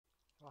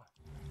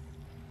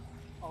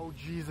Oh,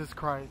 Jesus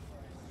Christ.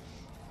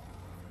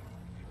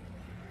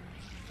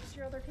 What's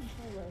your other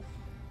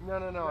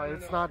controller? No,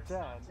 it's not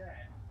dead.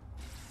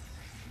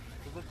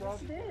 Is it Yes,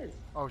 dead? it is.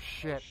 Oh,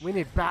 shit. We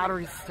need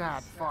battery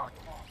stat. Fuck.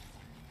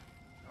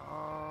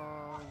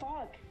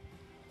 Fuck.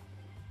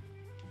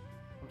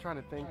 I'm trying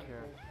to think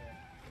here.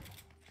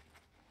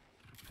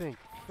 Think.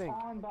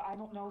 On, but I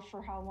don't know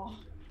for how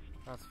long.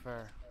 That's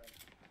fair.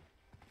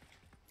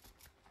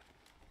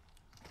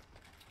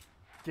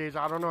 Gage,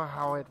 I don't know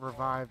how it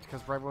revived,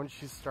 because right when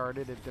she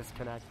started, it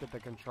disconnected the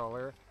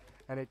controller,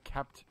 and it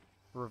kept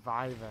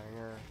reviving,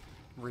 or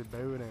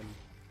rebooting.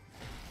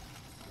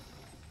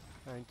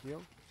 Thank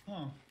you.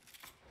 Huh.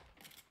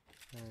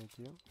 Thank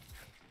you.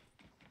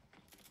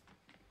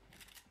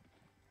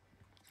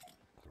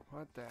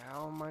 What the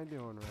hell am I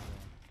doing right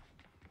now?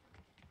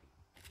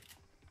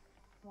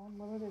 We're on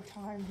limited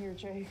time here,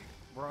 Jake.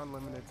 We're on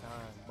limited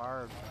time.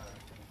 Borrowed time.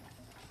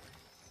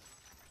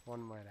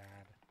 One might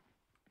add.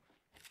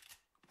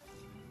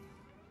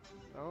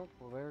 Oh,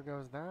 well there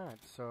goes that.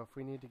 So if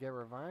we need to get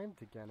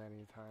revived again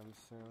anytime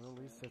soon, at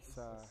least it's,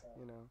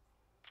 you know.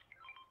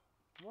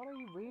 What are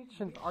you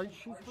reaching for?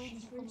 She's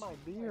reaching for my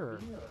beer.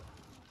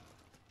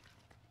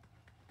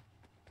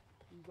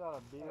 You got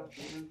a beer?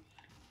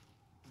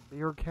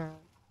 Beer can?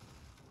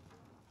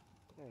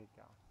 There you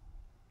go.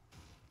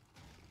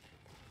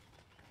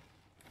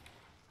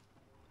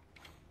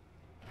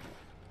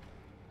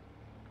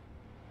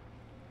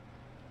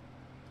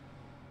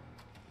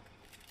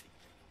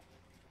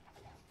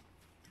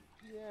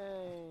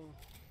 Yay!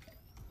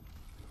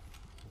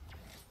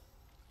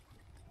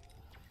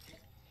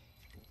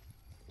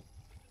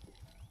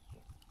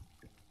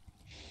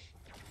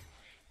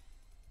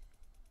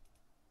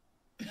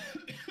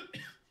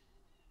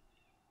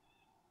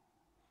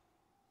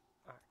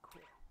 Alright,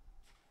 cool.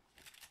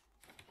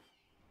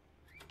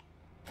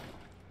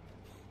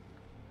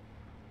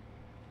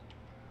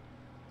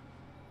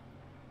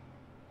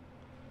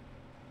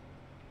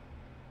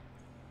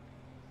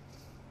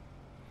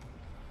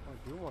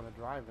 I do want to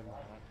drive in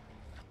that.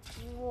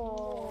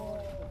 Whoa!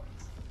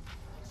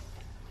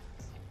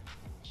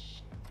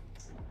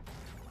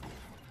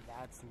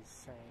 That's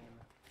insane.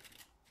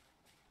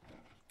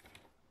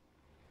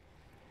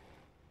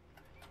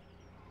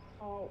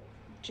 Oh,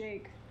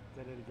 Jake.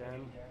 Did it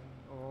again?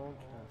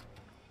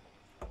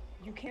 Okay.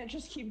 You can't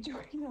just keep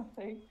doing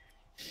nothing.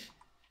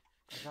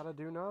 I gotta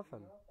do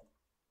nothing.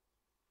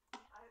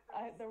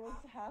 There was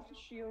half a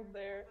shield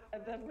there,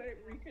 and then when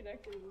it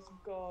reconnected, it was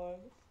gone.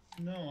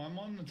 No, I'm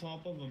on the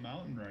top of a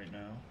mountain right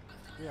now.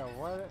 Yeah,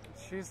 what?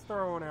 She's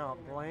throwing out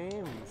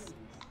flames.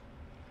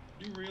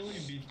 You really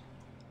be...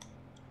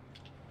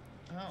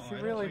 Oh, She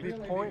really be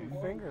pointing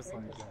fingers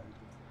like that.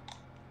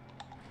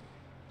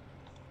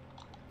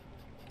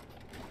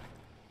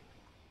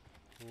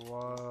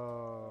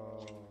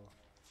 Whoa.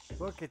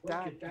 Look at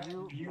that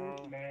view,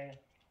 man.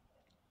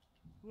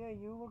 Yeah,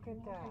 you look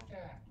at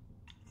that.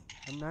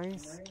 A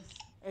nice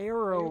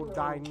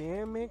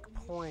aerodynamic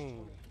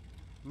plane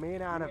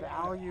made out of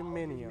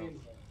aluminium.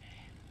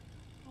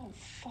 Oh,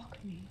 fuck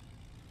me.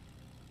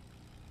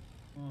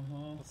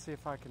 Let's see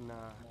if I can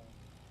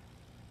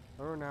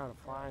learn how to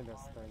fly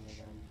this thing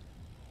again.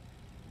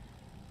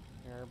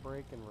 Air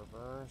brake in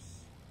reverse.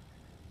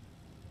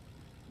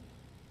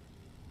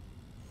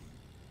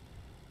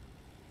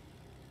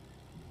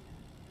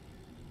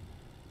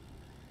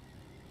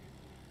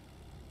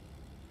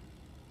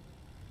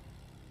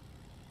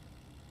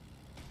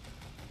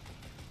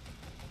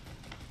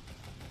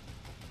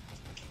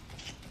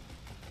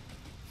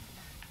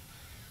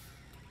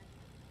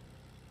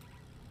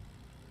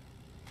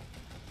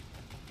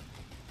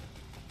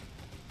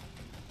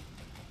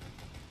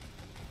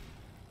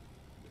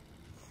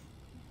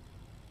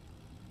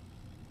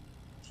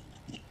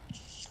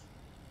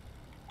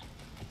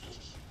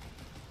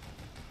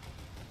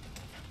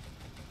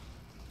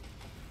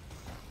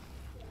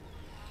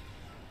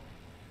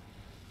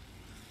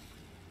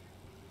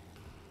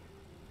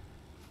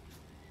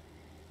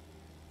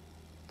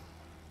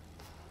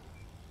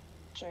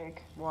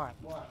 Jake. What?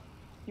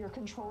 Your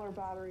controller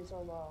batteries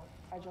are low.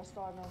 I just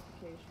got a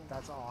notification.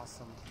 That's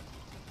awesome.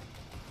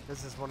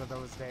 This is one of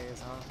those days,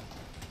 huh?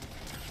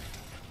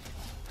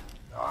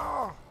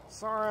 Oh!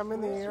 Sorry, I'm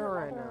in the air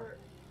right now.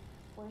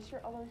 Where's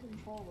your other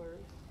controller?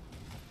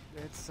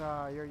 It's,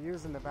 you're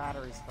using the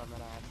batteries from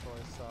it,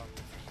 actually, so...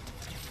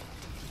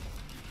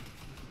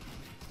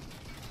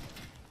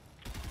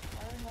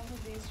 I remember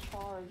these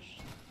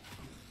charged.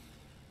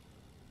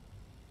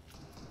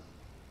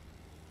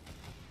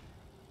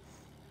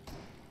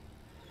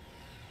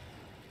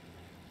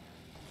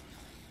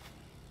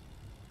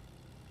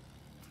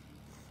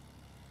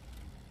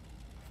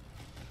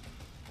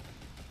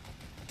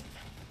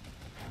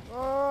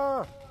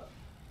 Ah!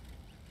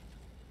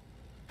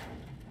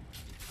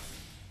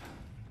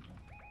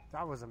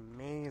 That was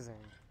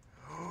amazing.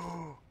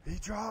 He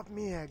dropped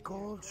me a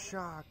gold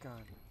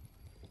shotgun.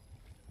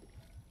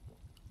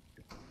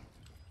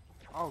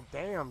 Oh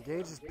damn,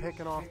 Gage is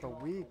picking off the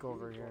weak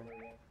over here.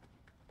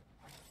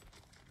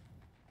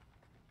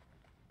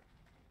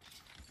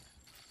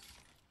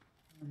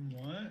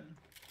 What?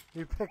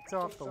 You picked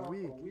off the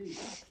weak.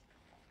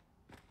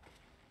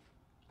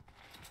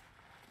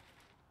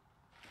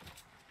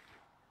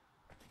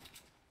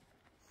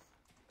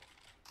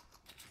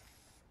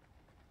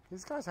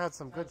 These guys had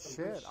some good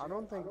shit. I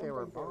don't think they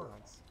were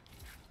bots.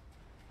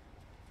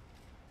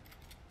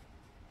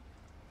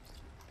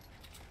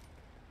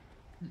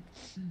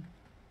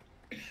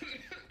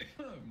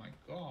 Oh my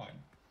god.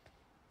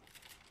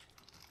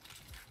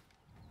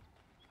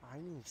 I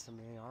need some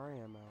AR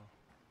ammo.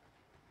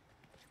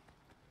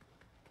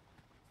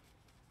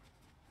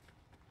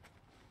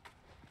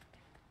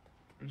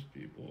 There's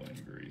people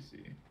in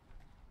Greasy.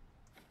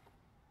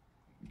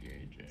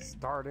 Engaging.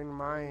 Starting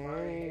my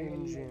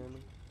engine.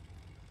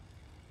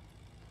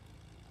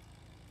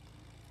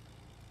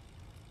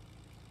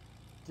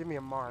 Give me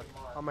a mark.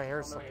 I'm a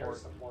air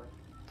support.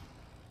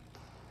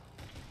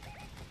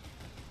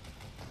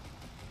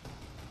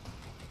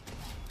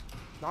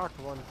 Knocked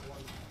one.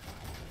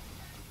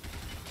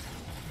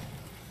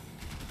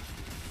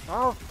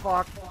 Oh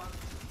fuck.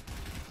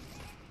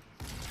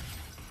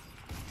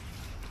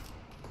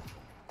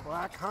 Well,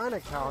 that kind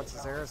of counts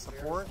as air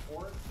support.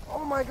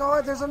 Oh my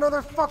god, there's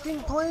another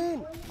fucking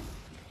plane!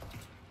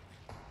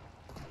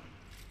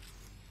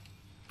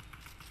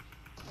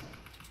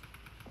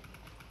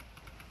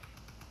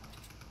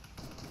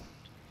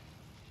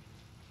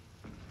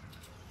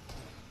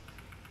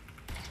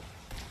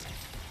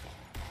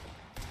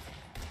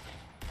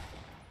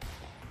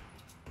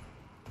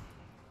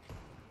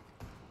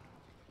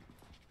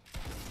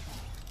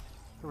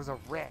 There was a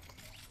wreck.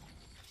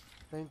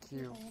 Thank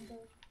you.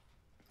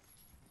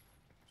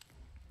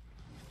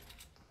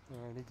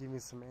 Alright, he gave me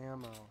some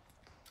ammo.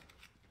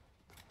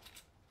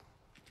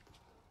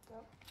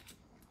 Yep.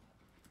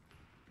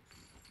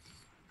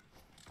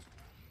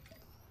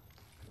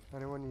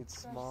 Anyone needs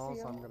smalls,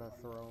 I'm gonna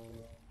throw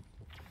them.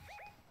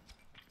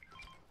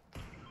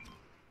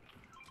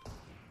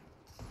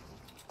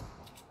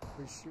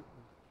 We shoot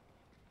them.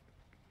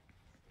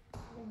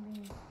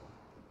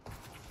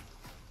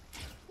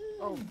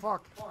 Oh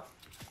fuck!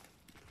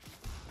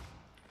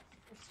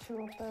 There's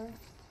two up there.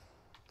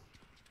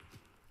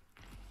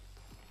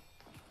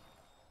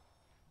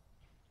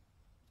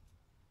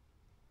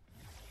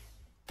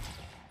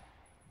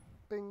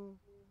 Bing!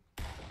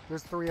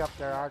 There's three up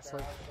there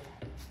actually.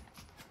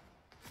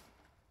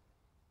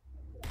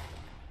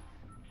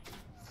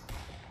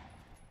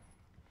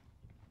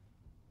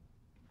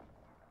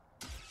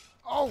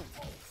 Oh!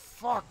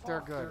 Fuck,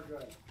 they're good.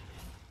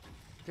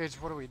 Gage,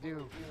 what do we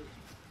do?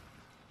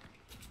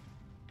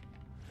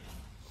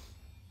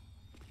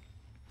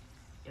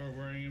 Start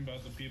worrying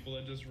about the people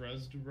that just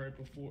rezzed right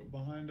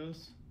behind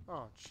us.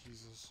 Oh,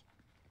 Jesus.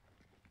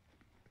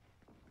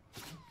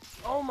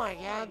 Oh my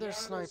god, they're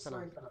sniping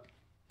him.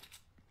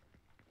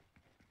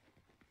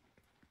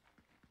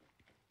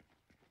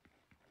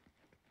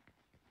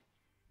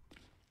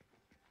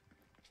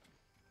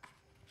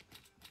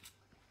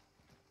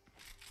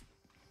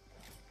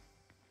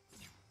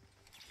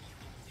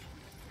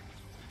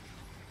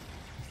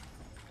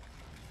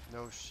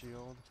 No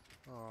shield.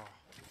 Oh.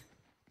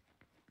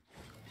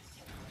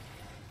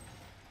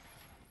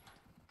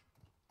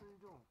 What are you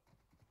doing?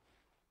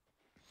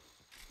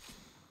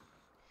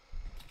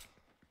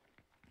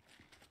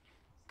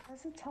 Why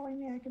is it telling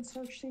me I can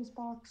search these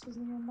boxes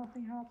and then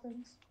nothing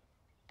happens?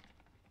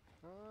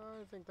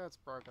 I think that's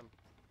broken.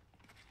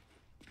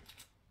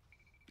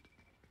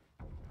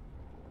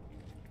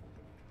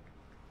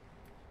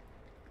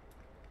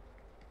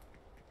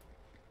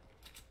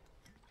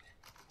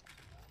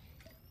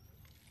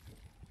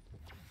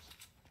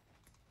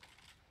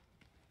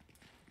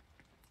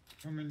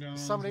 Coming down.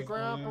 Somebody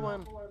grab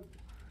one.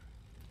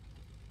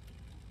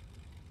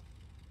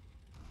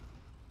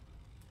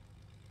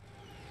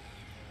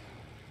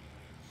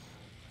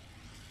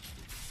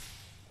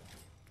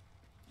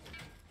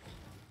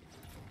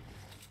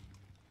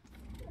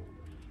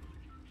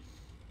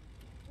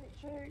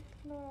 Jake,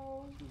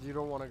 no. You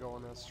don't want to go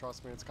on this,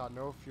 trust me. It's got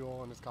no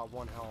fuel and it's got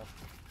 1 health.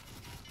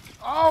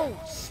 Oh!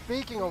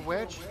 Speaking of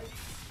which...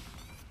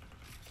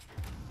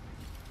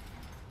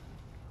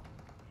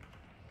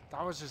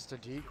 That was just a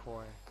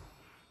decoy.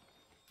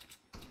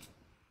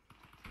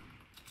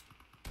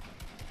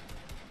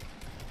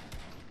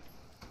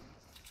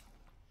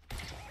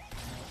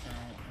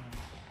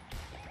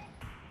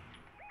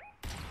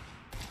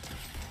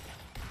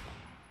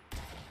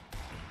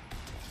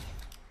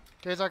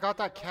 Guys, I got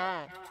that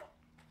cat.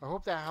 I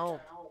hope that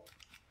helped.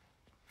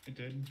 It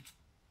did.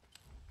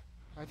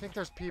 I think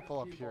there's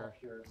people up here.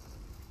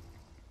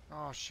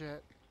 Oh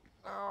shit.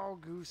 Oh,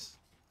 goose.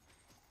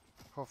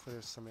 Hopefully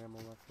there's some ammo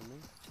left for me.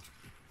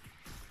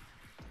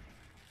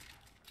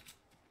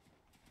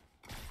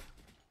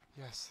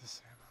 Yes,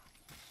 this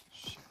ammo.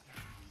 Shit.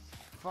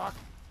 Fuck.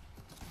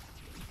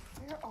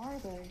 Where are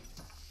they?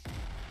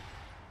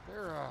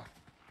 They're,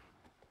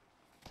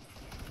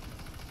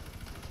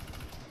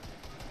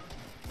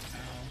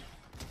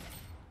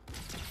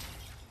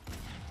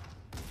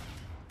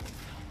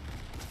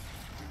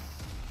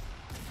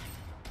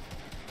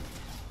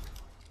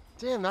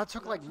 Damn, that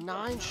took like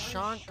 9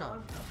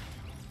 shotgun.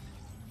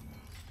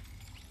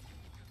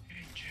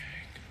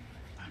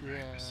 I'm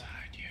right beside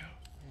you.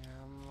 Yeah,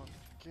 I'm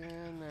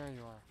looking. There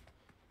you are.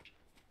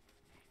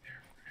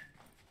 There.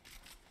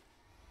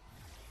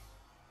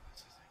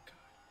 This isn't good.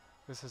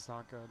 This is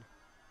not good.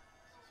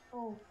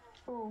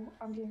 Oh,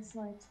 I'm getting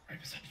sniped. Right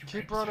beside you.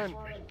 Keep right running.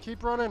 beside you.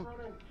 Keep running.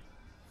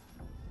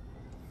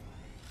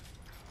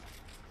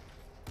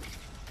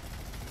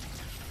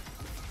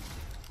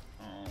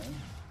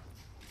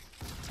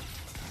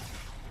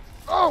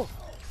 Oh,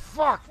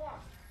 fuck.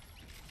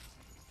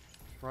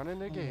 Run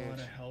into A lot Gage. of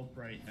help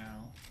right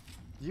now.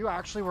 You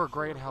actually were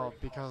great help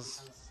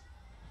because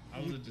I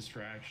was a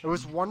distraction. it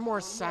was one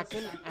more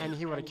second and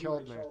he would have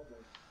killed me.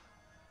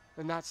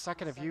 And that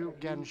second of you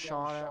getting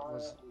shot at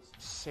was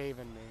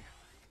saving me.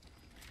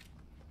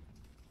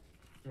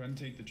 Go ahead and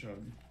take the chug.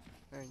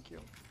 Thank you.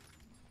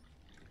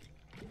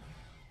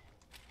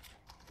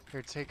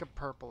 Here, take a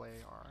purple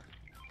AR.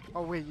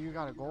 Oh wait, you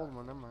got a gold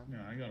one, never mind. Yeah,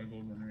 I got a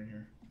gold one right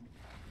here.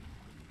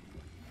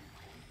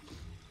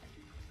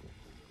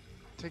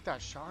 Take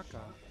that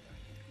shotgun.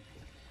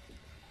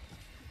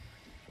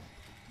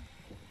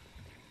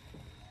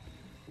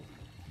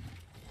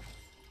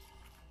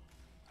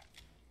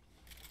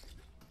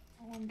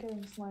 Oh, I'm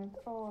getting sniped.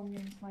 Oh, I'm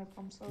getting sniped.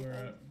 I'm so We're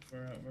dead. at. I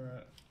don't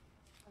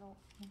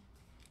know.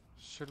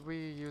 Should we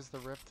use the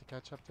rift to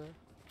catch up there?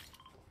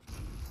 I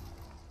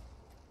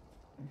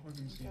don't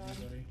fucking see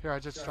anybody. Here, I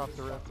just dropped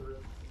the rift.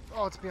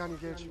 Oh, it's behind you,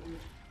 Gage.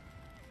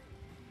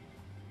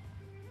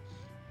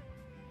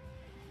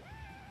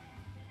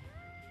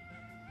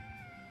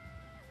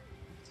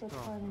 So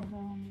fighting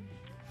down.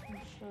 Oh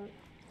shit.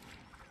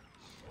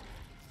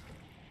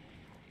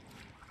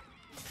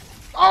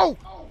 Oh!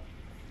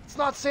 It's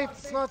not safe.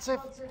 It's not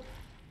safe.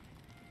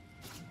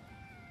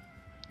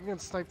 I'm getting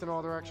sniped in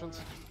all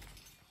directions.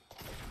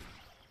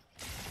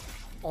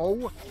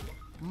 Oh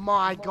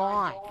my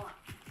god.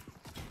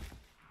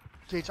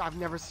 Gage, I've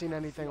never seen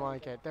anything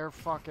like it. They're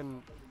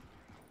fucking...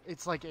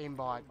 It's like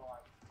aimbot.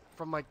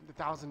 From like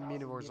 1,000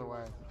 meters away.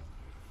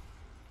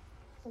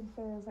 I think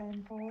there's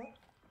aimbot.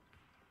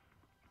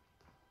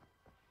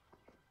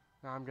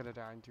 Now I'm gonna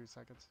die in 2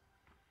 seconds.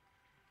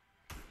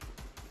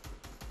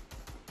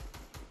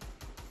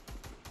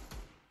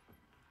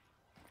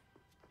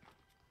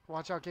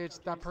 Watch out, Gage.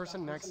 That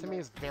person next to me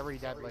is very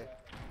deadly.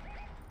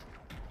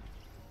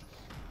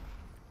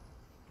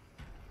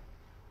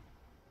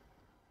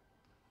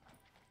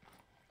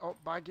 Oh,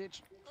 bye,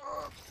 Gage.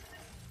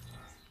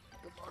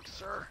 Good luck,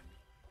 sir.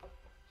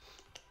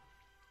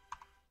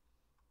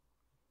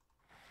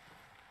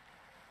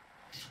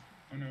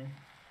 Oh no.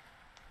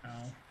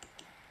 Ow.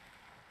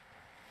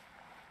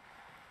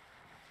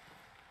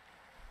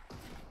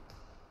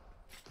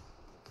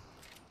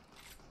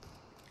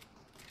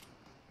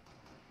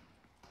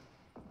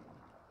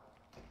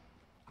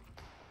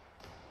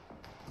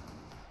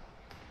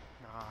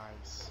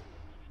 Nice.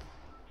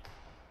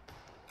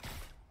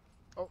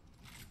 Oh.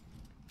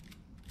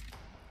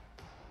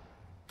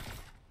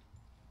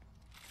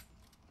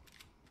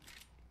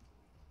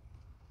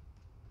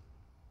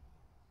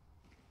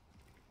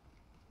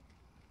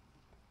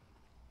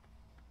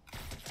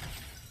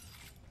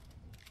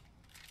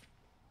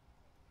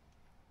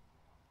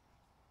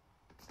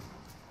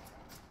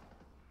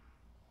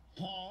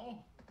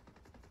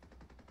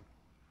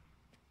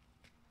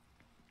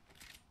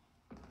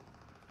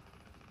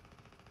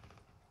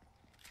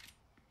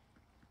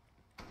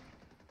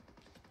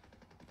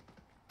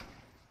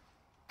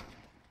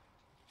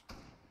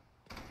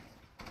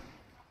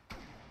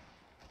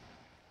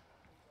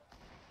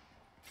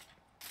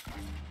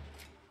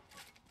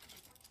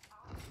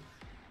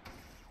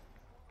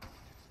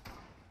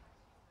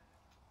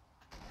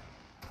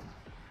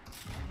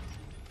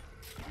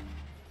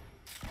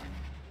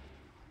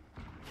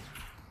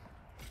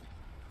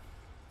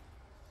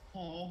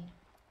 Huh?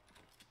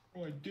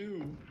 What do I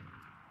do?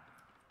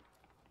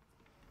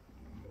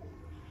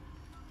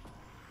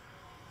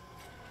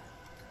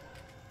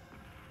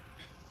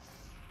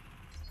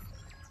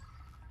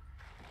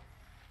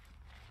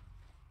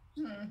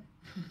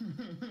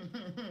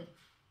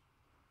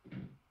 It's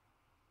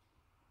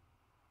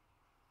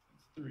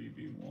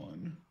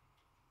 3v1.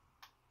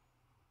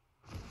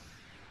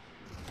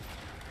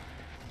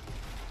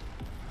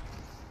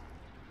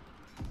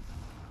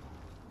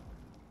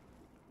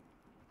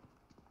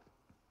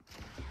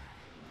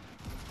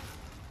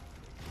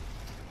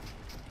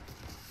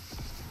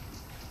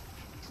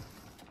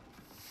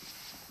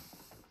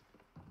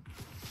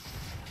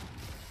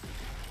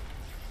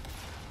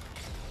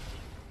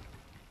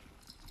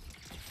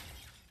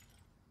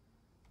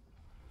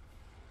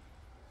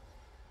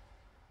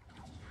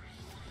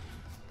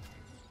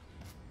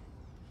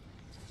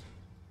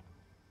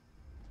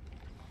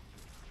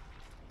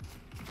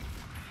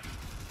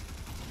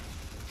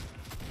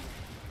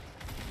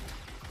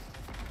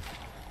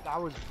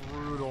 That was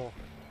brutal.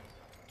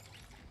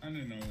 I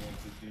didn't know what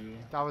to do.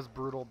 That was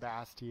brutal,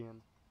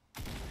 Bastion.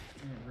 It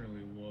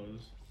really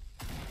was.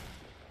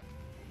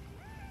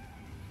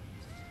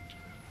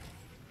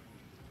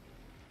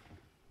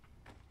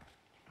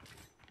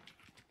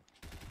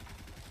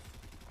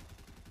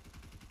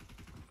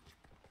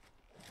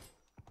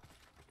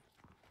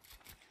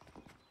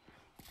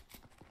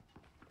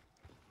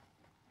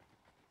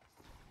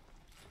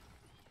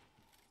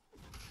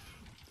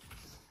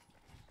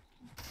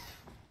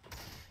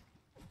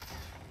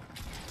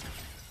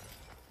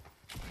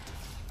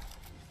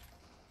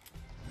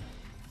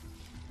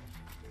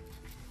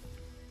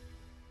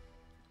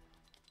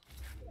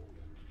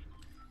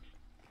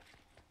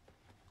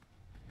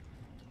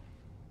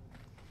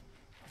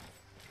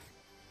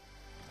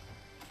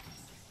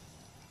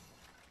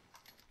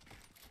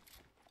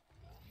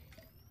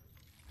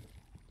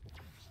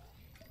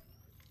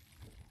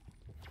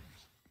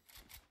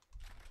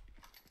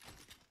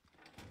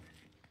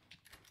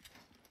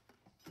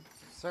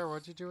 Sarah,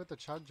 what'd you do with the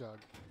chug jug?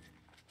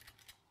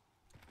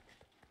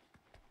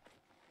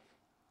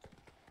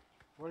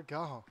 Where'd it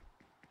go?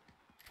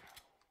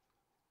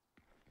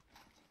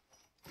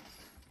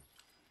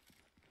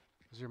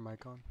 Is your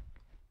mic on?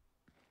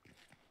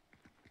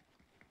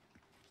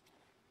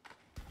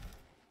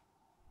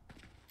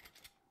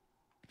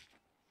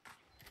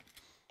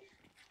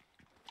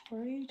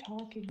 What are you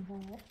talking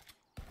about?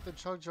 The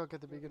chug jug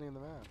at the beginning of the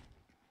map.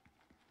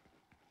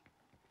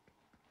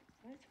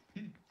 What?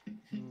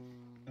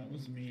 That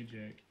was me,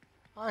 Jake.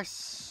 I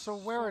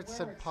swear it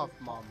said Puff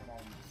Mama.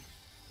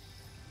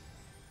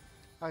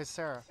 Hi,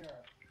 Sarah.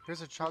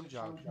 Here's a chug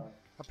jug.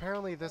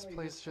 Apparently this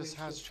place just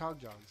has chug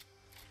jugs.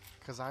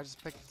 Because I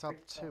just picked it up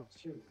too.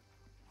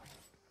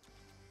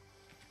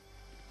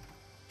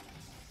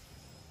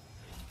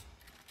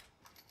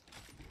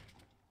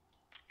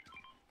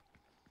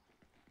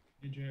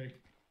 Hey, Jake.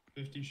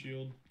 50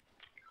 shield.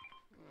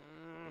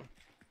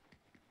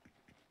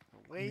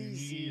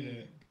 Lazy. You need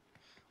it.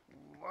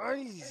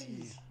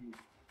 Lazy.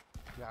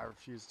 Yeah, I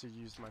refuse to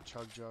use my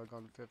chug jug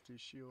on 50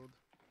 shield.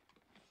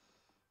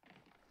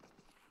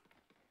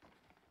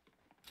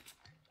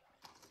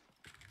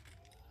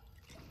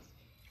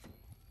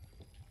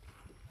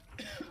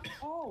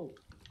 Oh!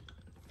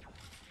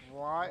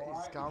 What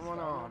is going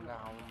on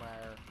down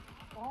there?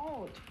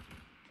 Oh!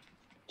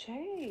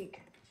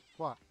 Jake!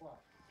 What?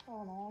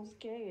 Oh no, it's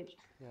Gage.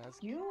 Yes.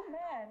 You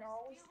men are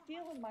always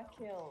stealing my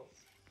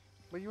kills.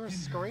 But you were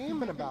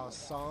screaming about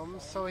some,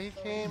 so he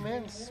came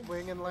in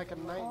swinging like a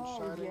knight in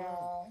shining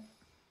armor.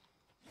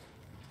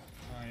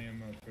 I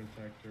am a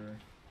protector.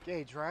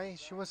 Gage, right?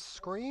 She was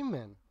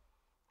screaming.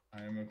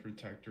 I am a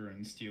protector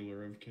and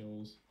stealer of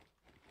kills.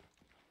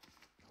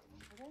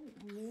 I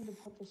didn't need to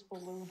put this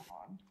balloon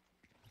on.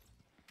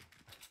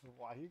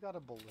 Why you got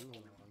a balloon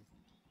on?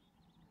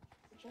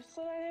 Just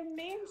that I didn't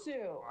mean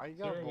to. Why you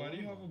got Sarah, a why balloon do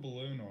you have a on?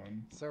 balloon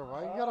on? Sarah,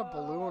 why you got a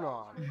balloon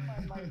on?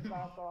 My mic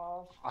back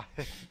off.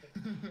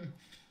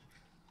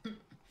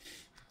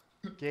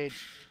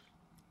 Gage,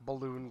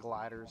 balloon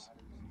gliders.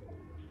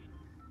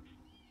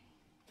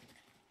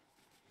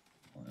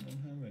 I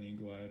don't have any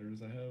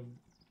gliders.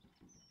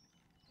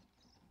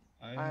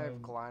 I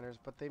have gliders,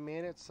 but they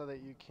made it so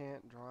that you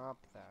can't drop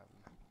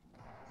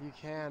them. You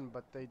can,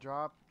 but they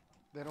drop.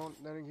 They don't.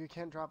 You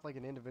can't drop like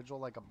an individual,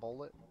 like a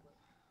bullet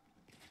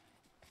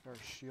or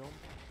a shield.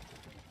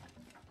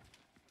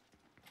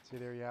 It's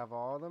either you have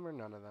all of them or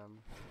none of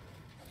them.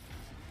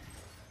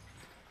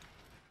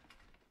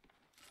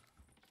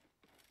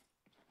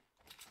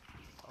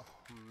 Oh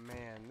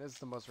man, this is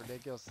the most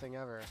ridiculous thing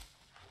ever.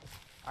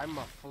 I'm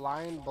a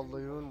flying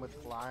balloon with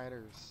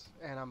gliders,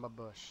 and I'm a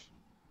bush.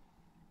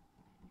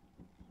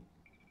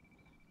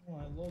 Oh,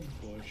 I love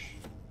bush.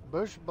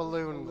 Bush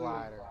balloon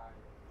glider.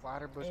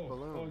 Glider bush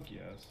balloon. Fuck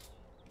yes.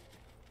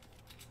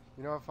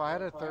 You know, if I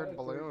had a third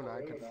balloon,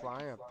 I could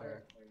fly up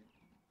there.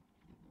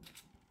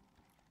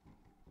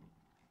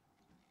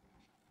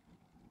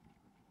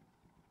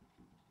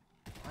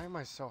 Why am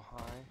I so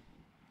high?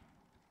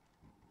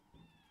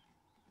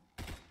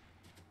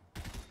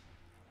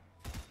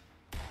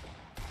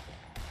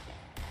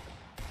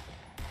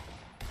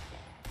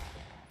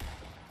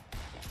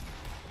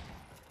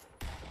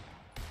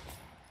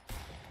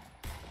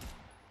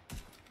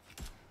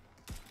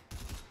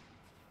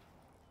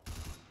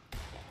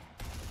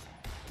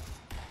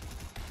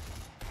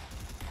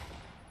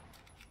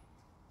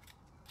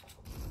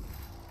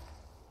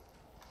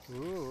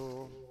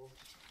 Ooh.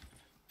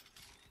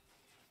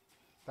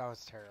 That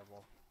was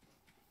terrible.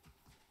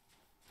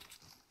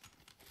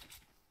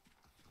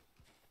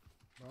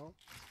 Well,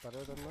 it's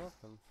better than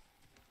nothing.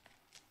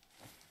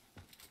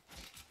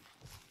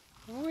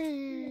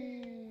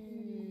 Whee!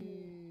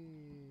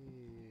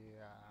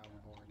 I'm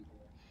bored.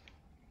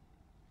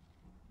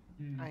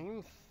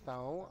 I'm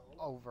so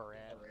over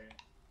it.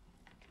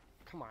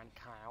 Come on,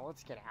 Kyle,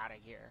 let's get out of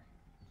here.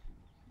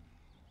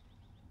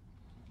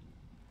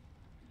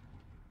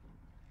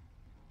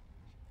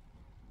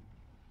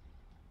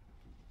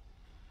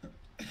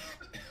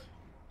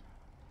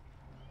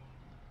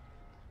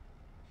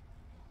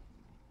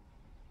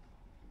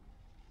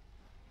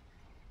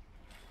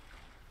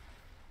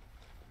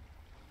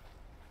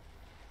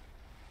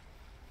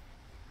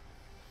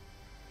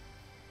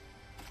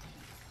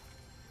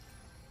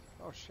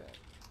 Oh shit.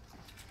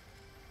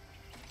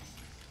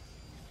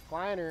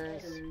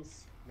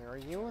 Gliders. They're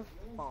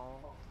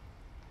useful.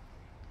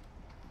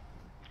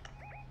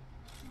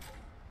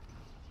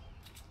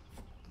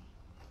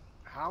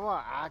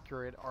 How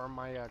accurate are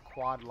my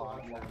quad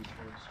launchers?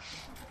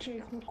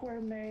 Jake, look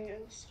where May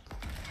is.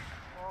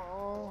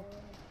 Oh.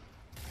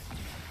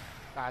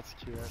 That's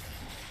cute.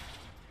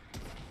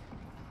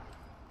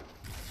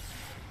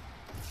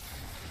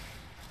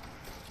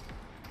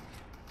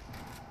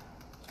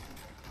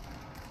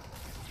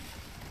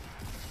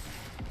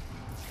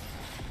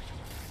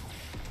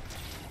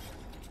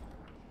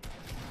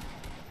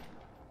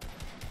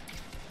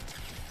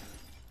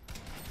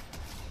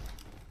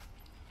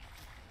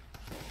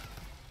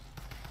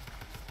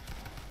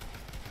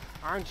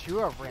 Aren't you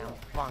a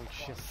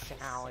rambunctious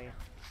Sally?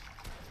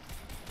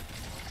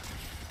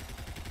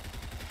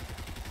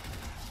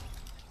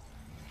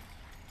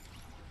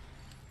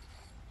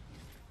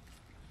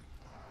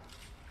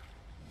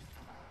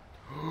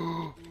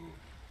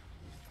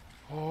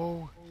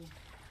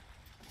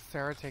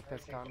 Sarah, take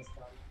this gun.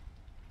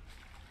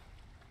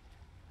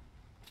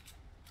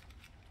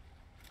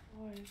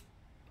 Why?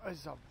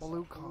 It's a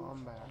blue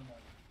combat.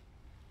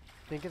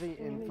 Think of the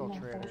Really not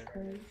infiltrator. that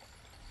great.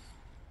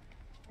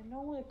 I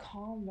know what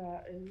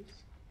combat is.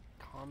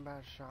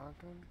 Combat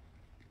shotgun?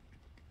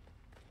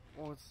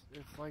 Well,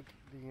 it's like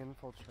the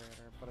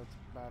infiltrator, but it's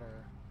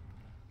better.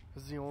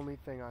 This is the only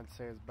thing I'd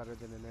say is better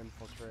than an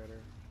infiltrator.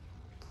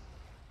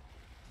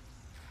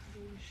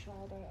 Being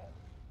shot at.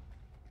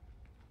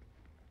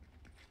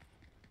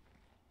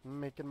 I'm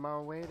making my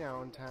way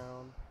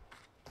downtown.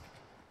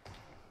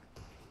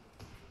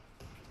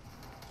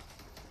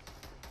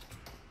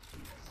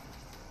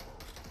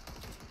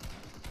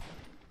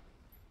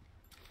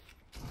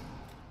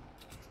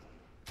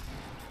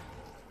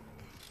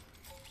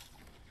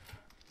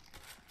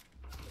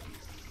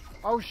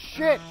 Oh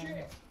shit!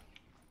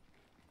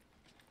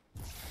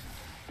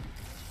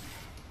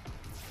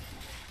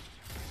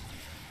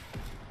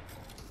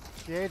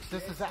 Gage,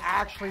 this is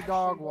actually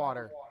dog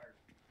water.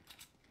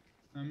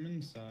 I'm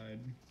inside.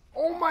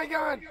 Oh my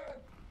god!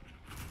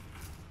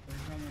 They're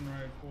coming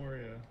right for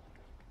you.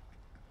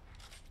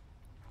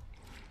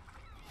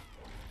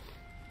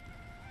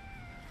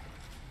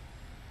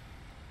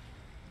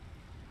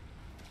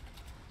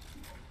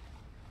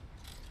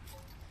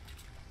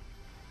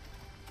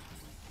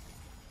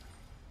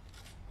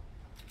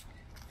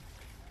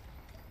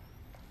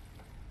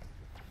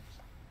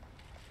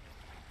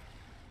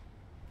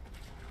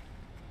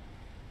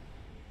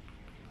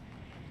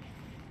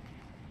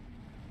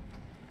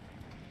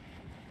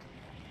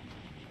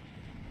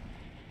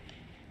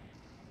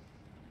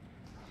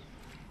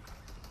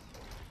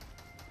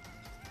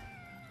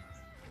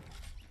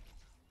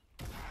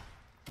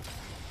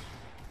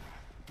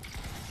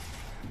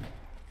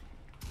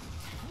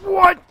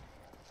 What?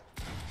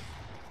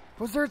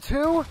 Was there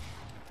two?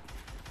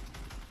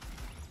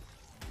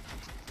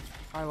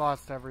 I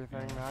lost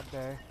everything that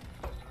day.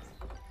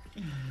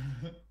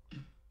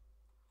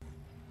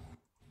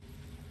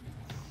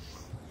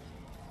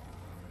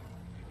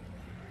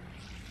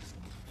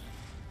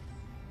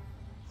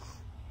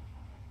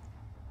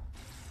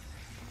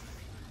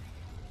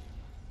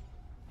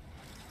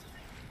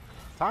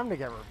 Time to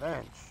get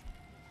revenge.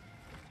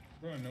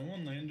 Bro, no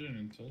one landed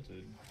and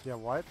tilted. Yeah,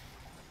 what?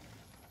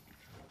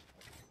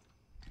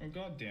 Oh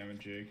god damn it,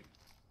 Jake.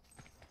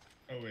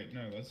 Oh wait,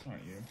 no, that's not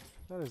you.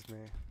 That is me.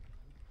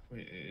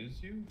 Wait, it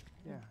is you?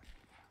 Yeah.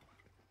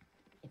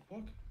 The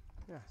fuck?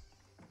 Yeah.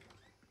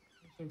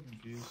 I'm so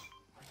confused.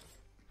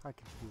 I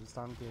confused.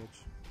 I'm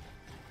Gage.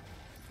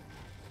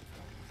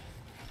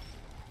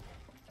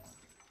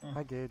 Oh.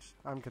 Hi, Gage.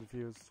 I'm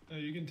confused. No,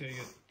 you can take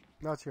it.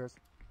 No, it's yours.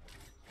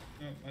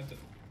 No, I did.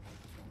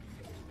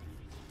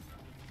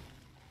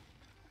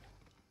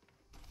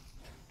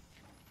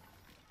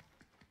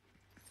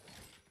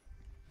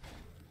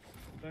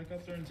 Back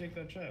up there and take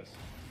that chest.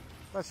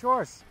 That's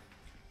yours.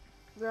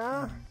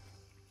 Yeah.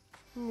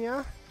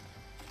 Yeah.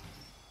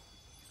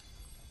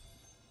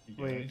 You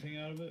get Wait. anything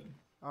out of it?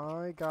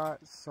 I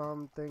got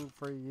something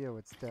for you.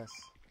 It's this.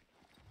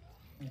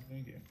 Oh,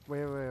 thank you.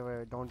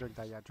 Wait. Don't drink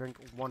that yet. Drink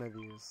one of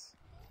these.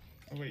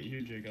 Oh wait,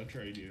 here Jake, I'll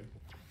trade you.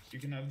 You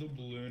can have the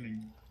balloon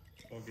and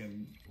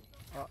fucking...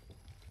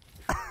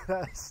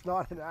 That's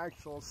not an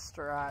actual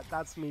strat.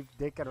 That's me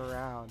dicking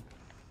around.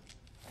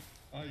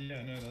 Oh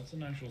yeah, no, that's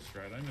an actual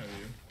strat, I know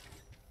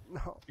you.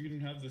 No. You can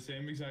have the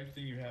same exact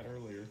thing you had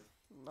earlier.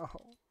 No.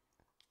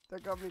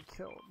 That got me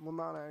killed. Well,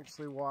 not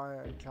actually why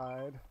I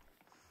died.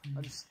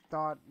 I just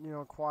thought, you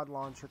know, quad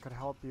launcher could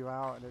help you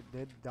out, and it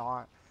did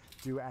not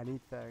do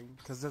anything.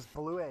 Because this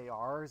blue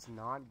AR is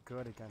not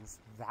good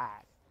against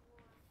that.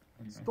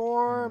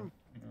 Storm!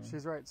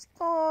 She's right.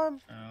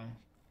 Storm! Ow.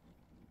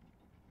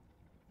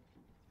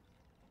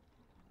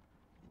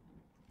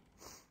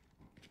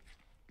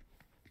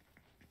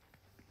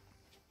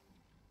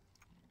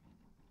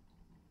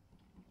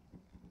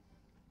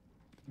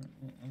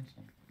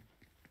 Excellent.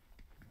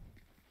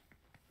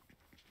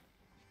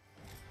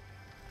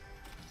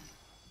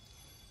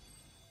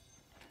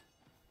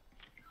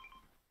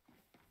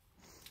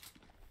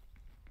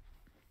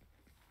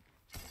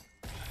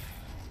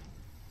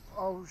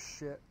 Oh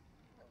shit.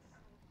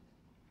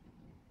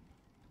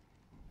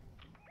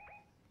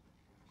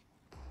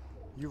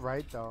 You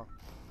right though.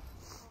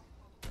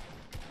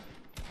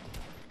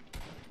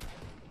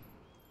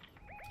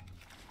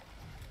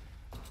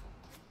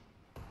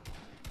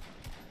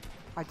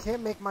 I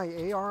can't make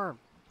my AR.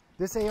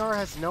 This AR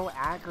has no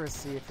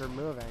accuracy if you're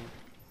moving.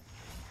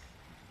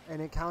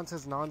 And it counts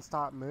as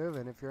non-stop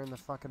moving if you're in the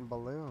fucking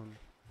balloon.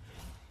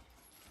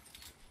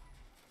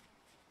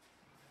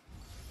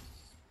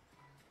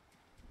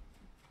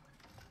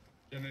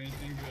 Get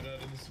anything good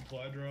out of the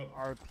supply drop?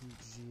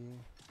 RPG.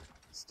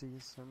 It's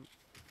decent.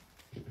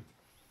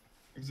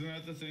 Isn't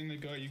that the thing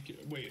that got you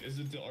wait, is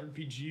it the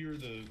RPG or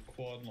the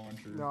quad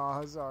launcher? No,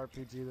 it was the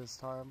RPG this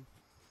time.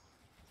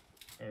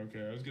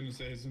 Okay, I was gonna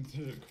say, isn't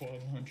the quad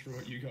launcher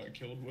what you got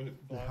killed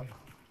with? By? Yeah.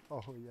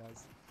 Oh,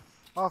 yes.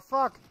 Oh,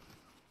 fuck!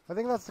 I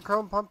think that's the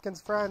Chrome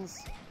Pumpkin's friends.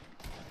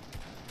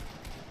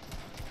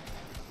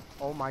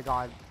 Oh my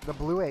god. The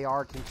blue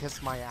AR can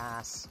kiss my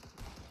ass.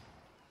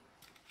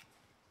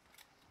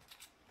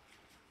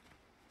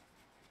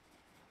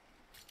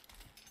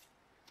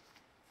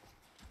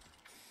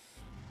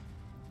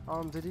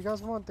 Did you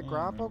guys want the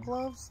grapple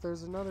gloves?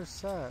 There's another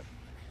set.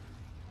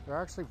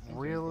 They're actually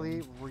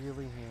really,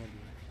 really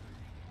handy.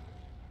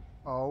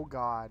 Oh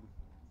god.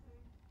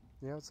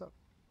 Yeah, what's up?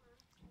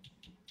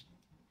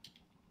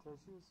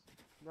 Tissues?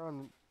 They're on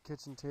the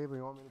kitchen table.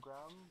 You want me to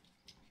grab them?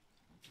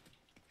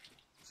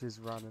 She's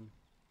running.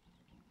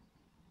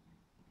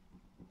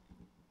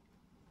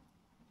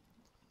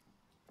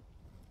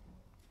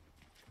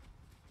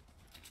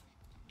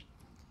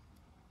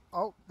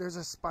 Oh, there's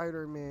a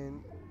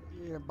Spider-Man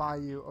by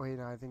you. Oh, wait,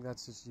 no, I think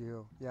that's just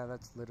you. Yeah,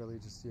 that's literally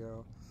just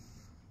you.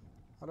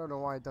 I don't know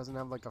why it doesn't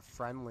have like a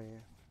friendly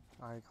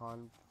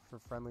icon for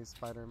friendly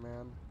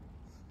Spider-Man.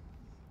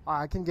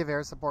 I can give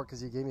air support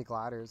because you gave me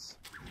gliders.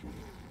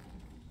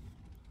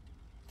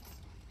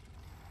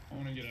 I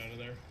want to get out of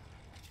there.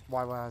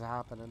 Why was that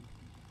happening?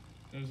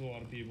 There's a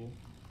lot of people.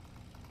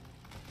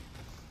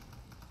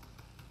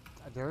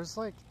 There's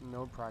like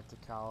no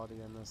practicality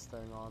in this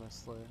thing,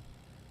 honestly.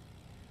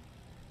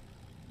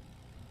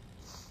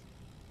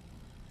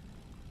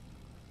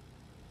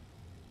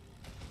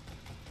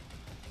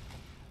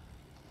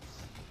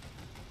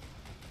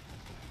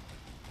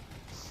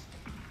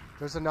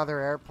 There's another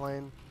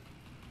airplane.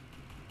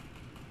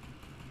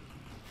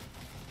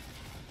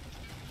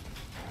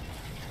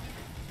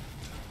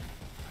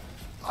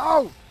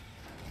 Oh!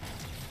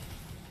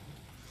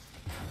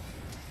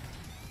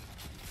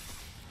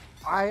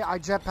 I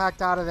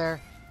jetpacked out of there.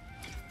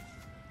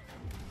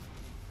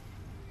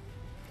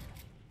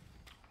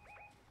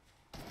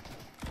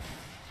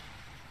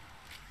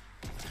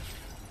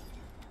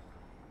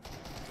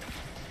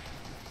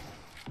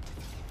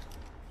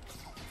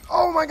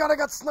 Oh my god, I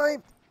got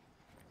sniped!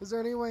 Is there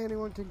any way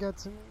anyone can get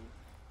to me?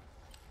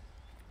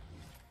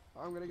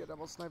 I'm gonna get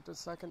double sniped in a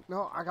second.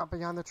 No, I got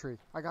behind the tree.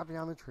 I got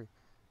behind the tree.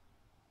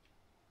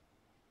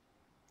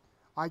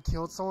 I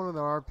killed someone with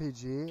an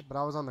RPG, but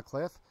I was on the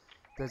cliff.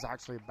 There's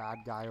actually a bad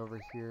guy over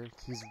here.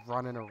 He's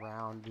running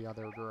around the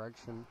other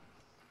direction.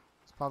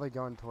 He's probably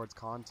going towards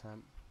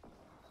content.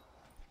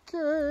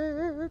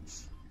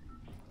 Cage!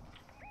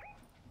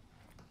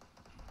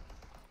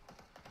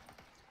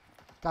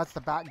 That's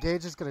the bat.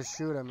 Gage is gonna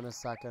shoot him in a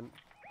second.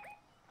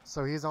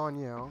 So he's on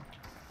you.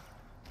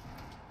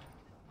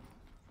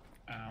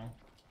 Ow.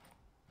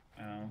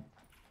 Ow.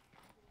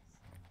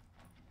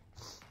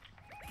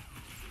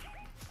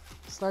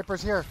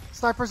 Sniper's here.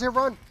 Sniper's here,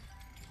 run!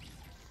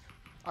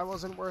 I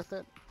wasn't worth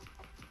it.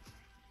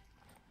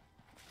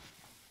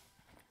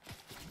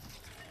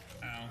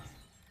 Ow.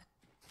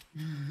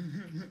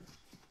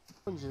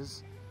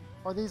 Challenges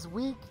are these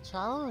weak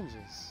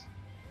challenges?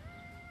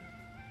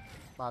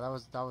 Wow,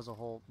 that was a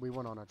whole. We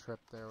went on a trip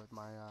there with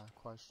my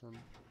question.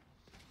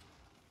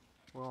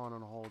 We're on a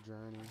whole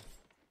journey.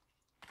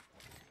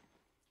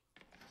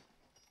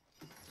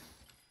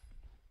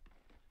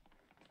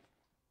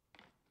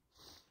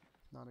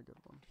 Not a good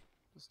one.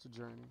 Just a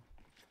journey.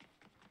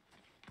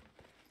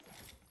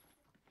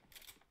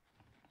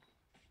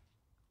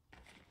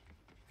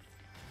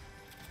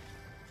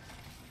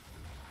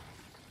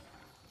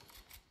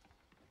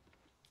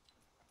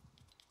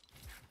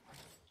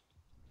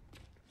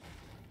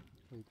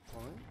 Weak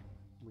point.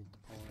 Weak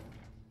point.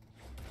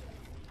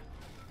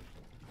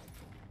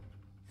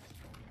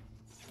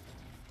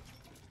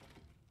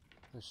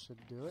 This should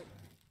do it.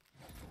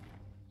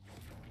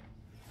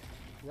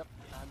 Yep,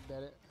 I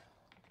did it.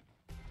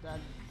 That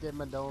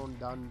Dimmadome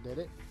done did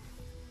it.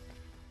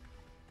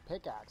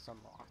 Pickaxe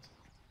unlocked.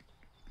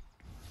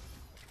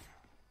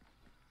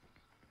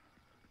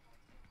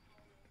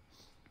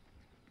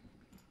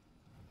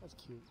 That's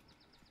cute.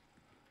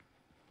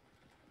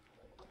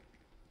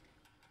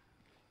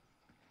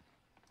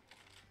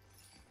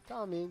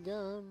 Tommy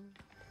gun.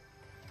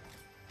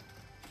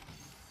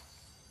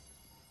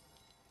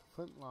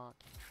 Flintlock.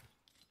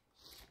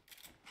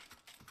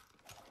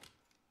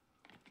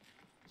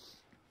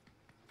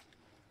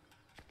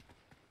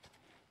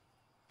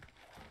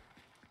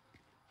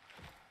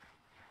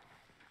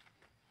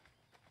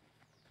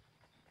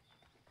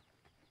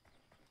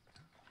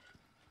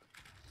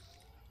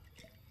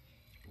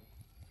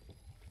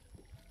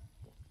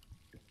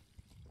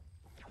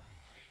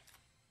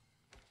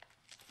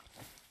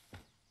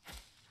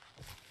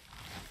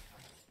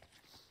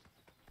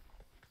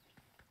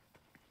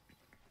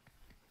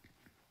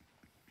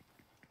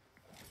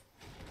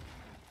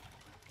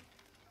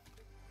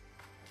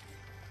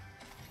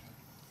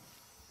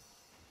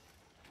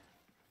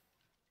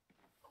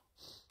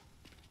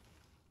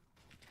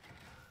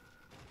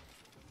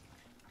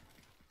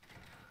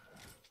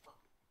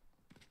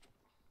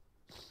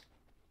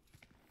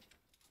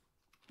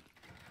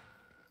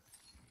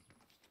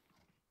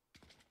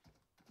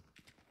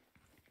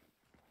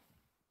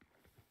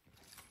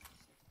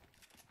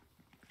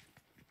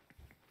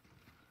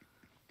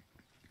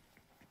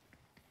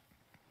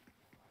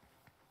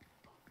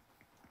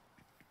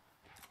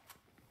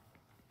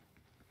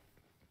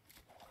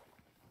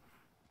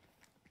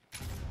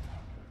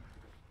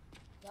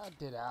 That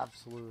did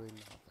absolutely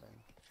nothing.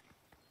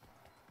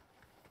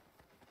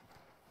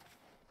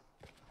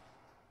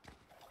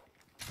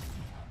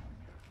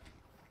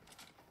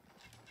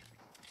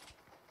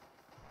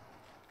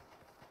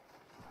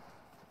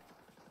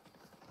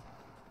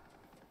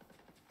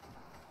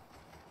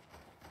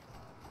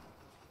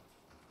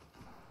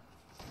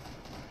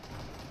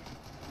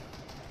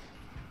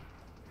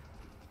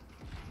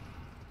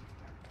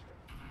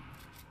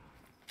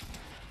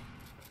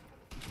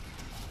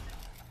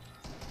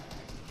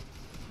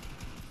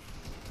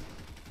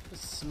 This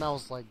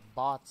smells like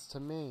bots to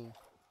me.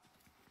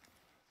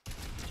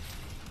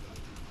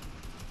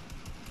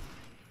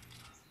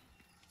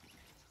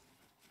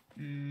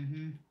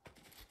 Mm-hmm.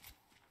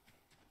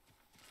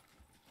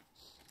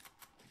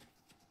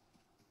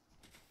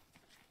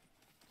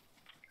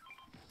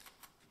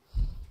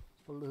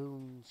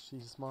 Balloons.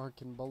 She's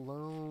marking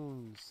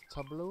balloons.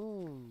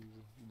 Tabloons.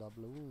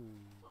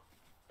 Doubloons.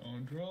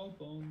 Don't drop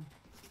them.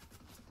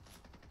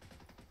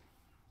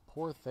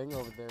 Poor thing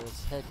over there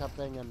is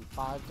hiccuping in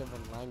 5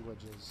 different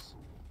languages.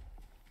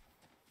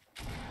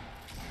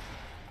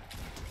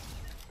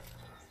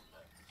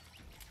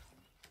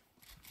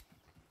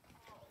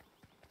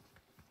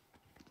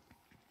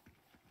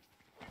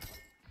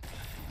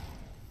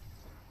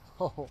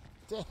 Oh,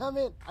 damn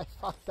it! I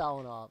fucked that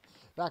one up.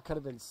 That could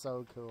have been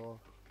so cool.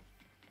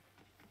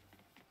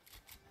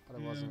 But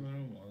it wasn't. Yeah,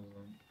 but it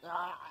wasn't.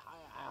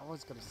 I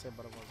was gonna say,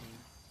 but it wasn't.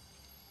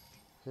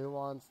 Who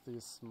wants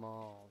these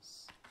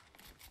smalls?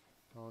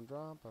 Don't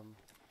drop them.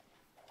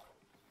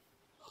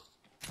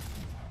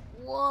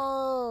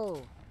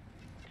 Whoa!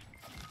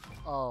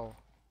 Oh.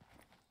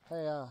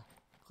 Hey,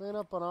 clean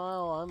up an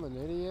aisle. I'm an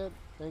idiot.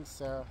 Thanks,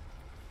 Sarah.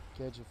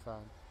 Gauge your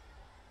phone.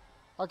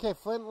 Okay,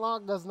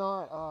 flintlock does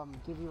not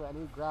give you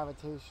any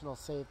gravitational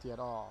safety at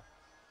all.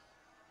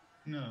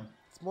 No.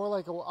 It's more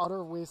like an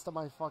utter waste of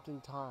my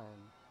fucking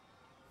time.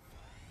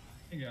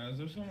 Hey guys,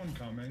 there's someone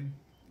coming.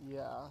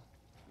 Yeah.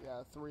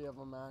 Yeah, 3 of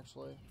them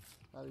actually.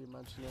 Now that you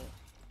mention it.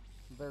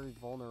 I'm very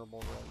vulnerable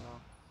right now.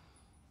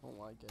 Don't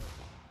like it.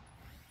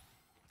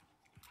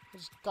 I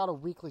just got a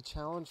weekly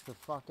challenge for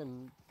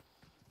fucking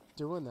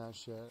doing that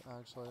shit,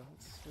 actually.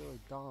 It's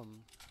really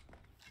dumb.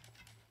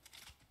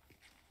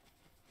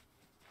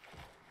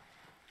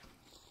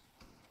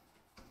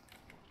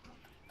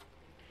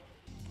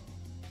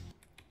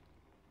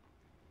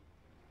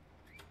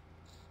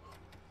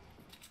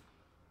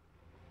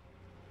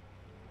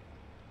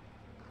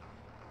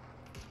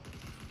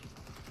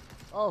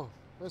 Oh,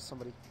 there's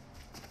somebody.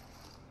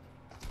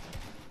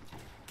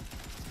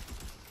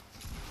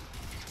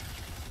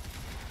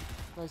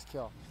 Nice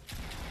kill.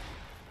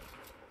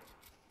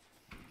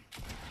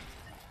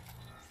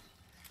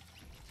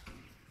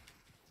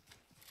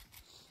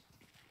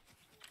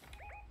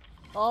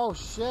 Oh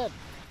shit!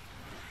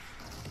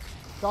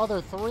 The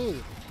other 3.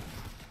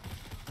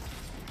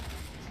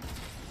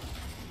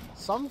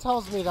 Some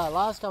tells me that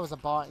last guy was a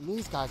bot and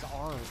these guys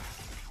aren't.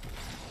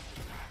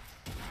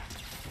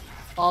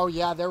 Oh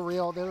yeah, they're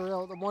real, they're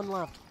real. The one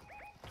left.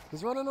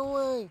 He's running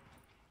away.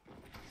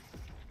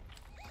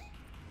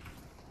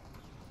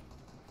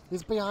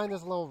 He's behind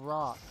this little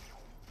rock.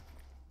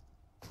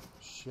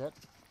 Shit.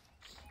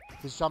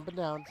 He's jumping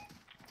down.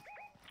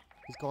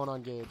 He's going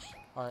on Gage.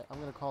 Alright, I'm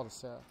gonna call to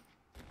Sarah.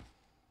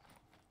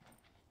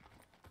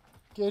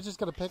 Gage is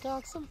gonna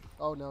pickaxe him?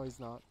 Oh no, he's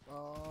not.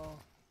 Oh.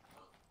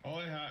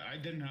 I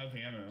didn't have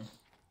ammo.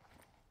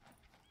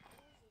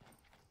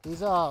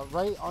 He's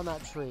right on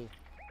that tree.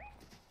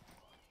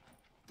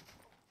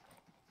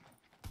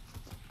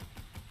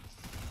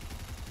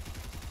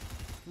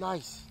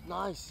 Nice,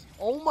 nice.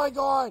 Oh my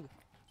god!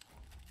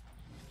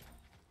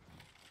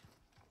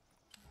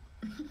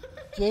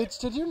 Gage,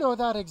 did you know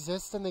that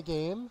exists in the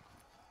game?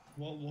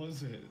 What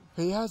was it?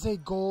 He has a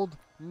gold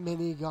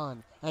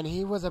minigun, and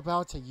he was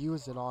about to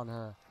use it on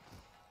her.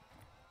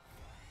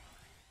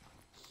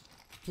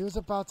 He was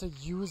about to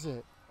use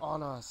it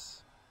on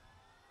us.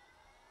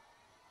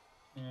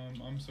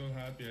 I'm so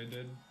happy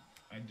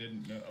I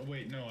didn't know. Oh,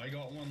 wait, no, I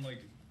got one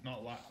like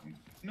not last.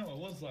 No, it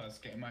was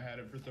last game. I had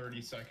it for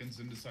 30 seconds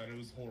and decided it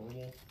was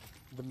horrible.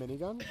 The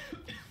minigun?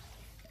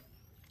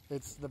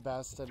 It's the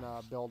best in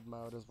build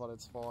mode is what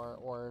it's for,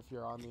 or if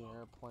you're on the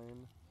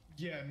airplane.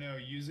 Yeah, no,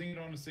 using it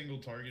on a single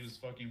target is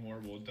fucking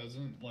horrible. It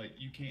doesn't, like,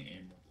 you can't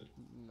aim with it.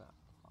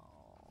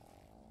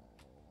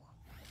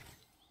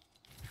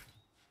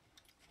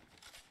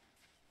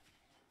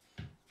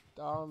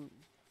 No.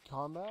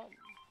 Combat?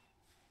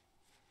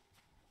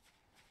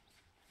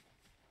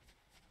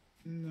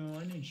 No,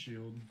 I need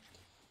shield.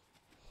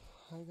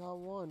 I got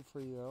one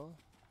for you.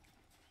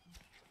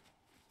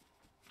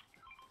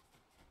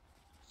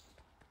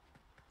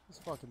 These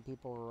fucking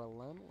people are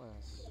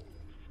relentless.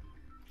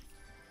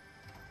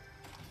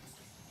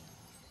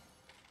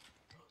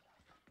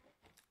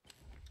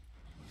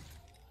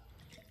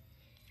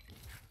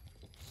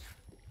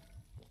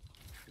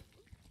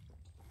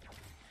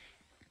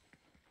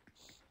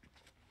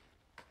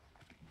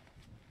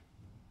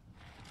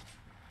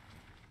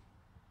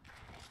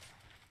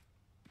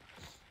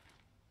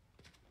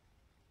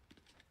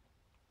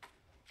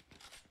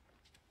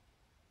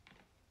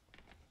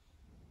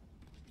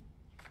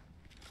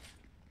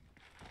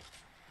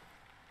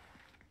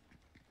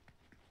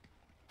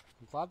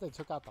 glad they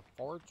took out the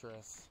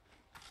fortress.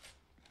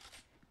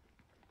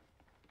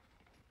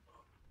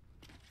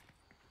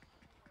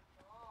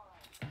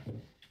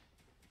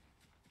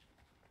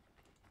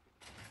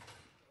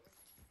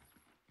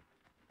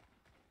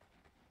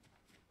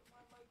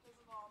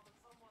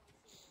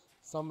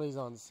 Somebody's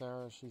on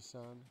Sarah, she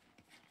said.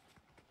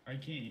 I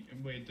can't.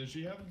 Wait, does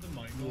she have the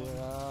mic on?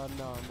 Yeah,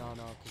 no,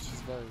 because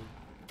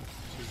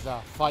she's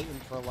fighting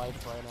for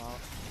life right now.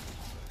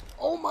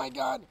 Oh my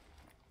god!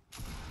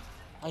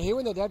 I hate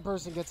when the dead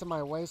person gets in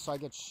my way, so I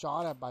get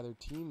shot at by their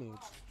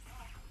teammates.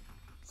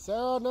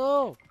 Sarah,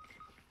 no!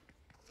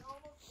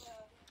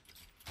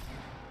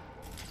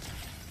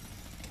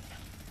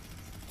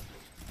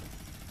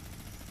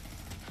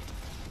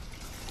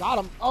 Got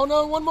him! Oh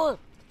no, one more!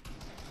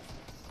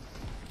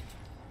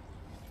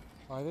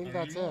 I think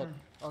that's it.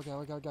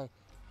 Okay.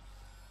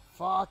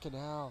 Fucking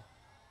hell.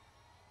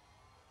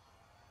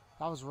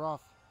 That was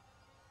rough.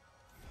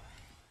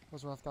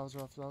 That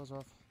was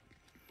rough.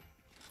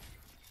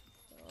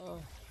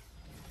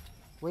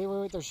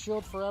 Wait, there's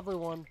shield for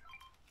everyone.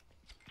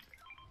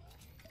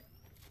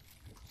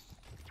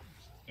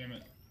 Damn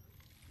it.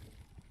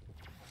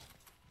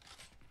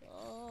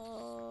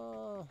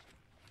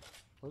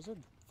 Where's it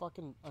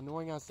fucking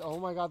annoying ass? Oh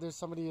my god, there's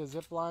somebody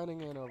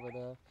ziplining in over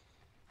there.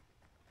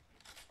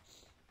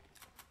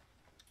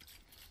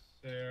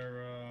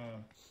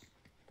 Sarah.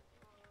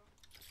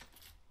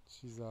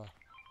 She's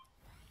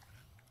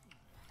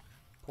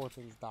poor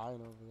thing's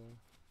dying over there.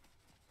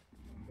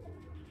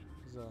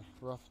 It was a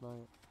rough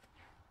night.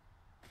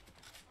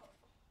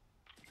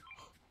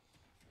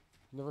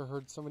 Never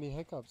heard so many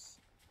hiccups.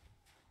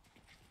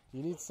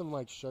 You need some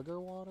like sugar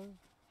water?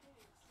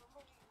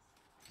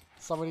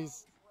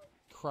 Somebody's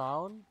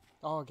crown?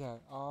 Oh, okay.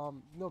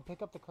 No,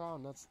 pick up the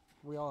crown.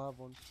 We all have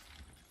one.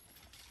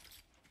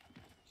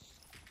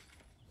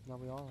 No,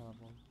 we all have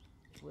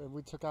one.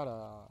 We took out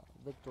a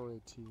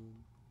victory team.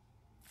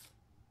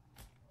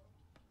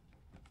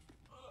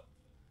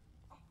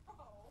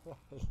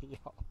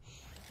 Yo,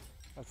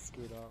 that's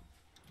screwed up.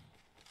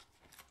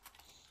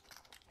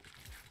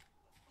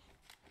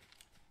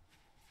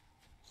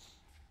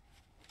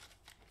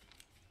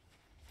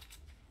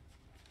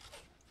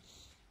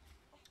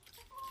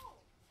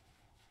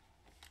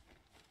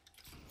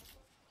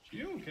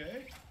 She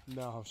okay?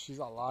 No, she's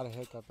a lot of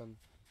hiccuping.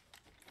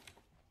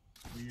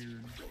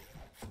 Weird.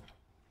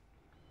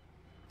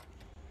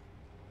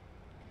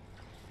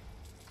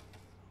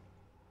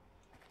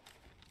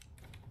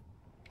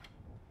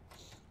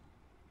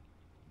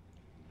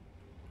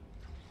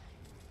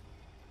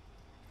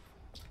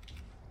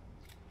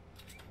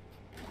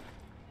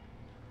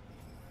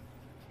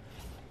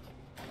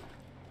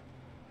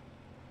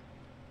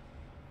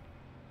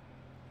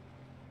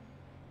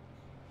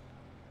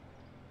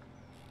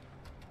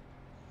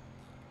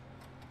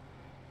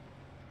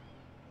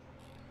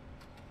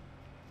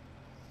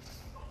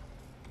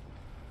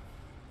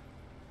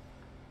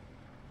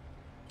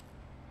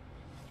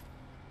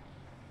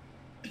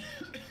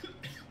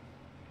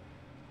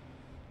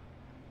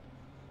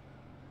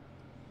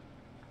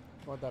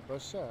 What, that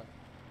bush shot?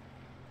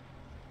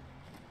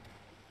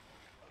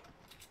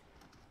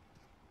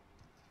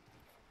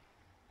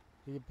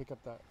 You can pick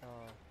up that,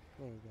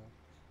 there you go.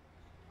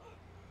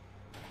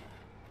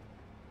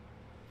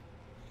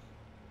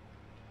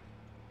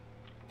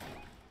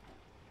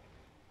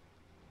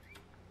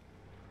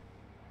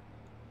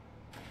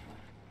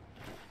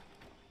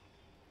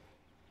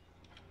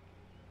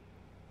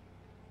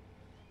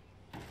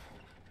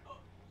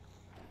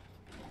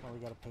 Oh, we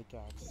gotta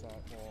pickaxe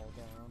that wall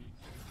down.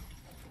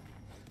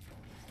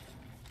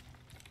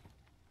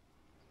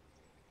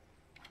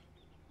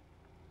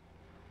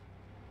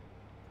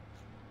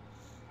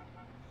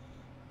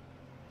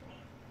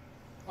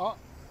 Oh!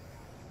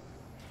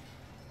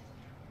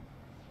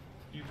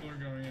 People are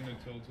going into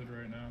tilted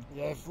right now.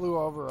 Yeah, it flew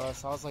over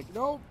us. I was like,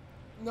 nope,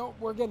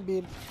 we're getting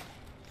beamed.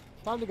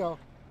 Time to go.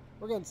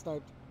 We're getting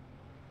sniped.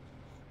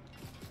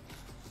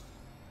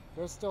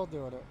 They're still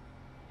doing it.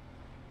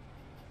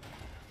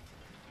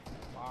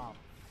 Wow.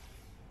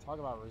 Talk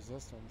about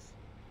resistance.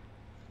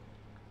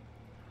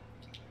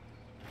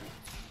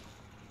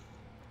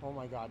 Oh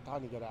my god,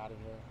 time to get out of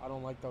here. I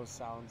don't like those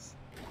sounds.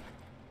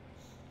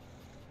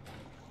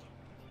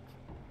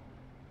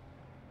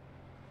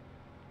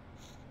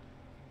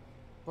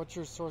 What's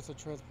your source of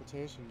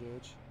transportation,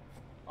 Gage?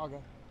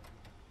 Okay.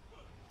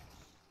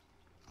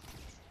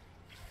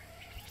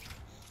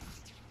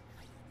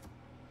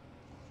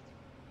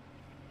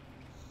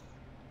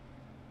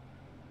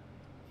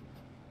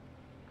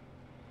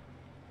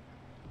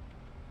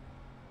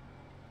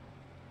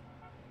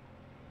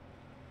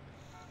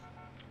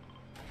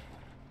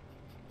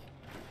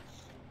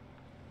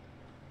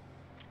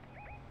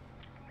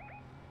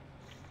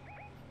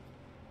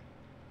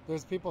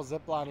 There's people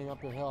ziplining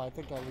up your hill. I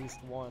think at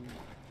least one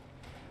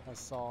I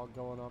saw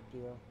going up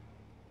you.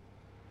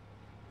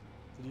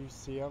 Did you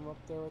see him up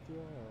there with you?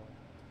 Or?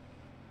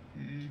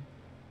 Mm-mm.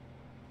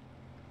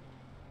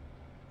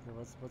 Here,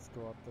 let's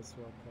go up this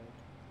real quick.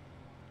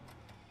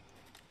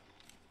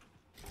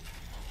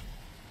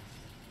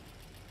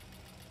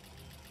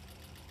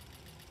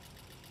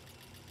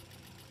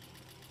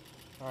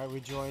 Alright,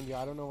 we joined you.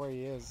 I don't know where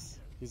he is.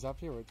 He's up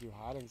here with you,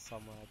 hiding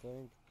somewhere, I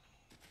think.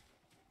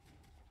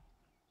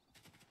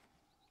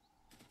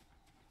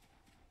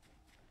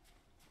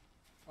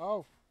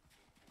 Oh!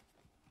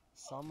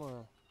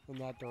 Somewhere in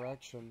that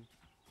direction.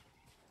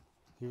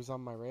 He was on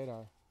my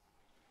radar.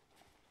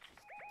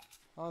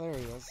 Oh, there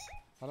he is.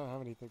 I don't have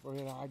anything. Oh,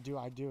 yeah, I do.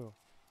 I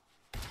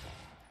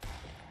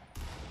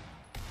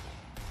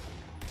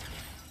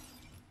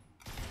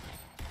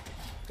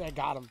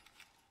got him.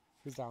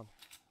 He's down.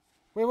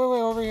 Wait,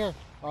 over here.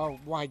 Oh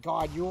my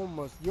god, you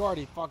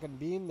already fucking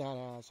beamed that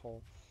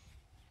asshole.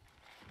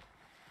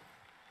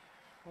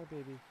 Hi,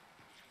 baby.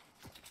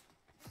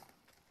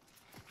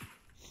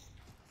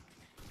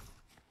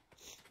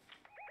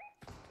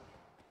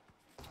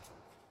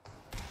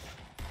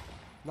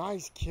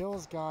 Nice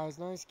kills, guys.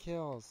 Nice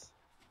kills.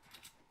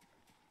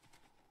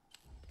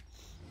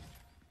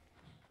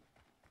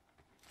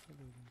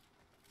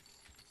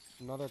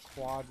 Another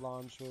quad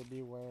launcher,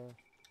 beware.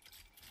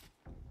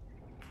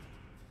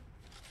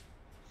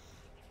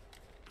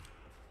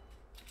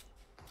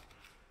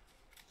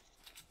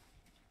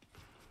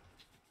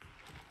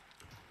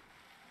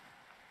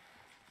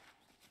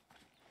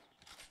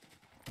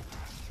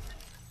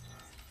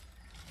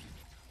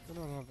 They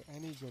don't have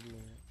any good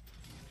loot.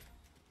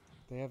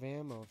 They have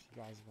ammo if you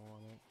guys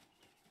want it.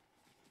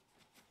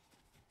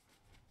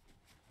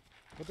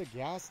 Where'd the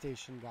gas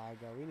station guy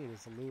go? We need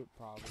his loot,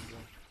 probably.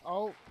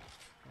 Oh!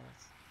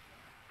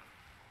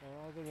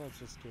 I think that's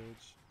just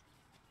Gage.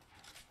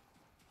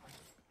 I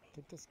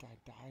think this guy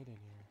died in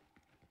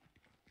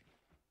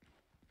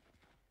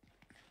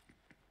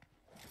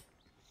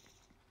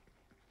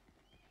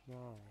here.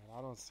 Alright,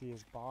 I don't see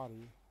his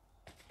body.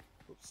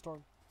 Oops,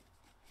 storm.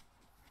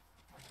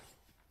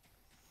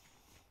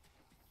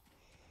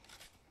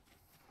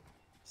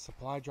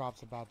 Supply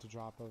drop's about to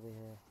drop over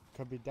here.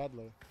 Could be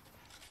deadly.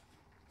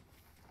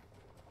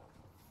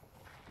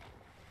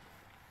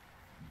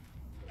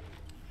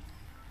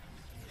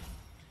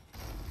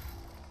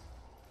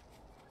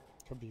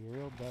 Could be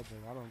real deadly.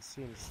 I don't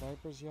see any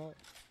snipers yet,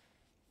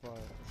 but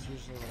it's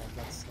usually when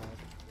I get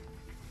sniped.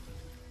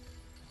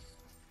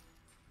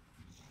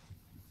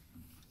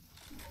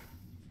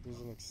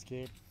 There's an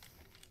escape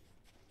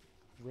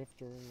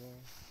rifter in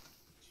there.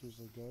 It's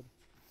usually good.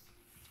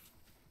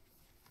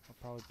 I'll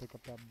probably pick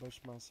up that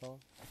bush myself.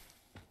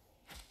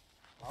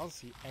 I don't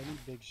see any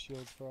big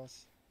shields for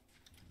us.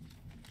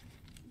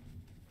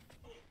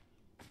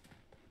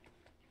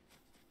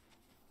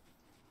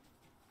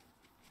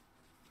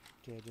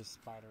 Okay, just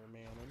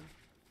Spider-Man-ing.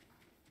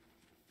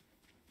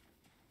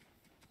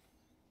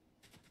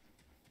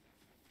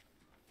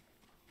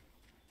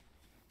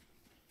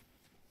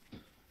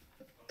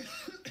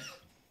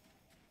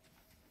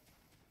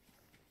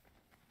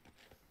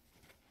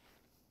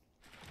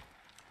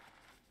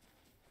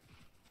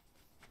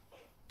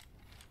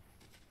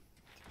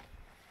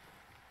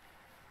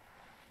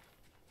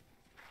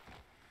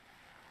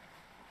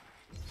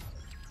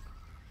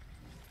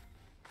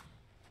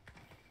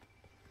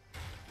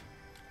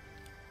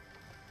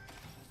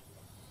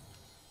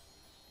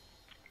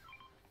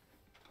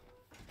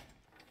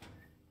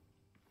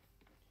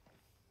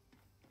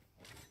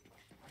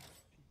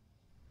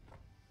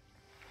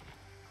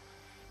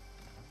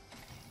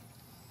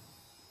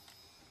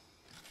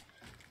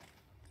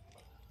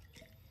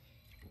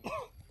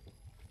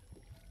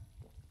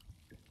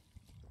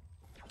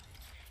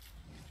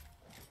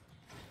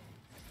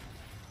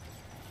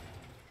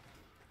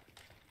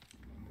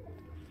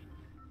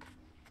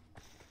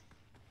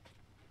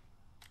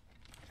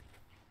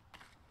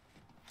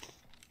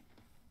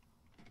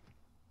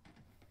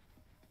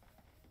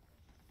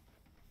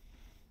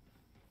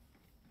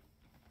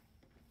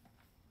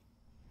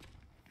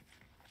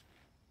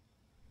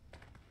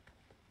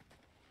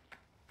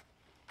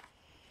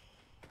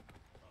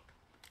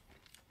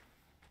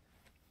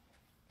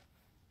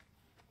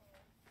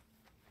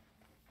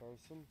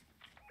 Person.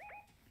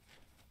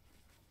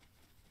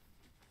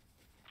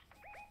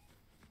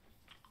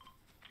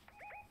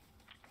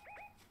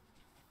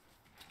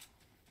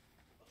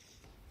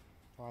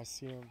 Oh, I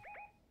see him.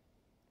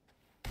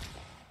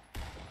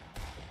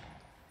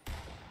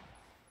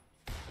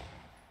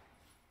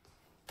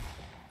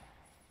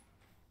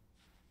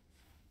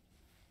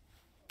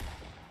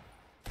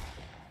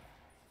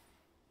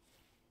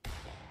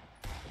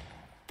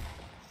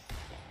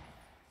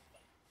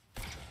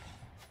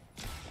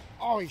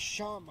 Oh, he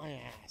shot my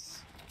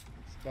ass.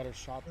 It's a better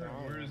shot than I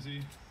am. Where is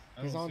he?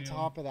 He's on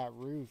top of that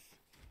roof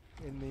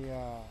in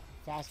the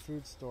fast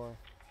food store.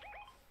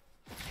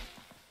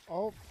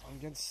 Oh, I'm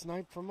getting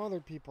sniped from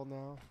other people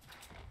now.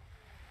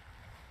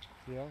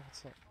 Yeah,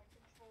 what's up?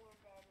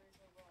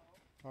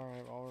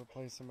 Alright, I'll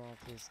replace him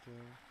after this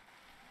game.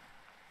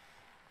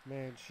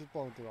 Man, she's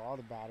blowing through all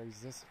the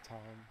batteries this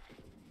time.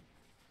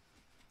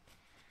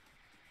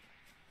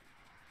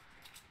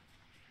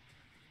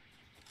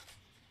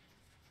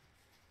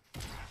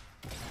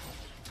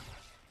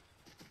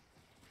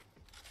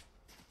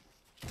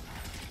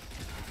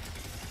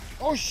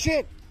 Oh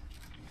shit!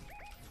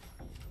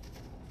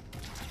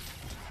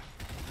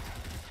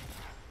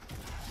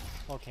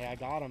 Okay, I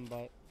got him,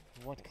 but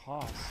what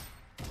cost?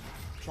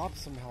 Drop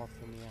some health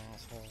for me,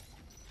 asshole.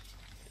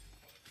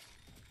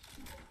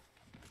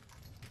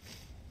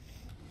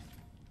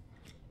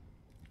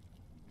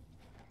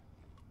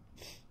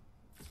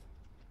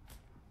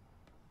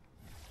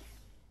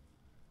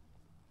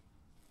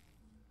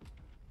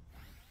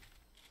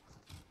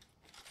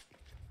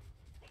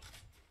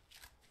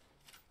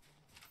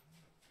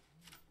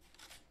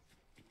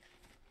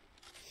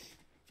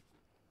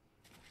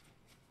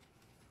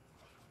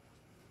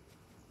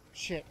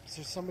 Shit, is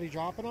there somebody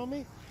dropping on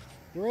me?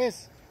 There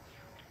is.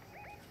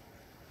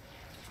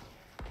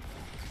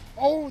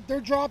 Oh, they're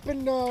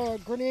dropping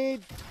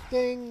grenade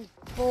thing.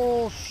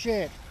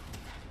 Bullshit.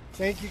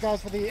 Thank you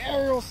guys for the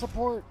aerial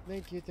support.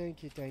 Thank you,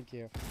 thank you, thank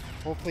you.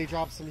 Hopefully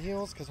drop some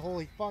heals, because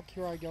holy fuck,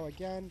 here I go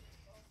again.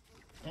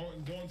 Oh,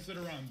 don't sit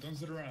around. Don't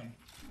sit around.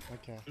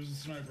 Okay. There's a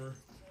sniper.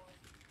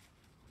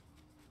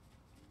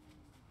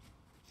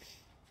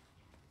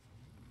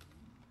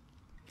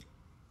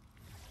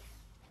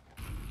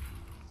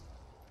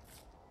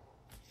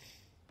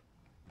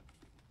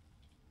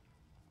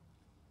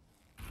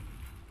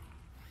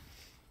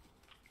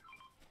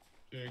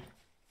 Jake.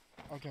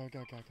 Okay.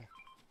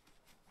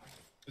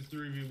 It's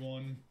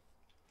 3v1.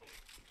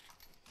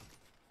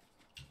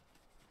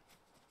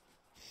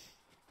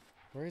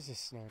 Where is this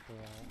sniper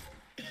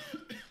at?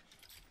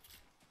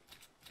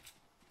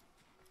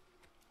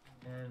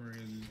 Wherever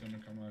he is, he's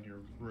gonna come out here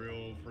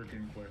real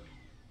freaking quick.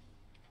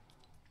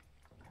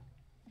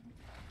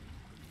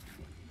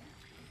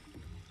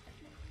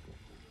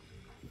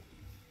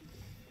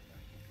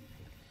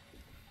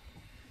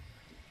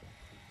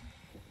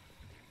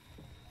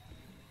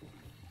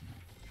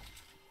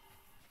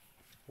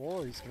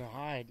 Or he's gonna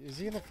hide. Is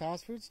he in the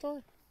fast food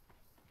store?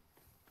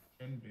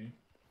 Shouldn't be. I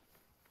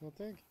don't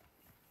think.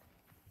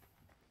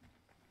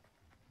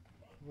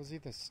 Was he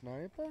the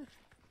sniper?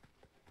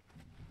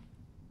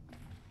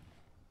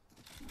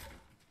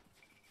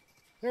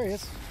 There he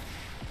is.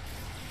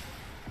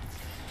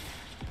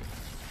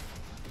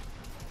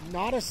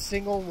 Not a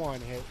single one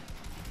hit.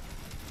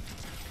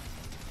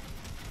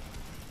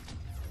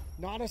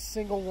 Not a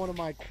single one of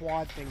my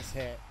quad things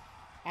hit.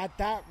 At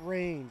that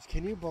range.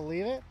 Can you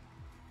believe it?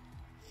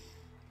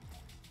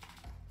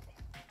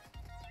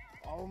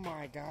 Oh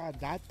my god.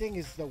 That thing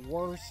is the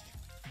worst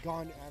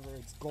gun ever.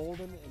 It's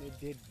golden and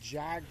it did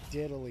jack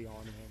diddly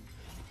on him.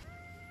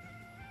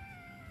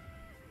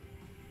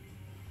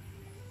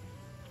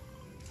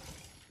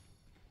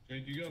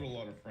 Jake, you got a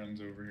lot of friends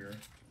over here.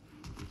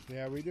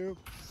 Yeah, we do.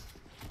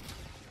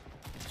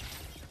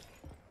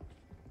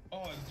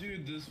 Oh,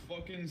 dude, this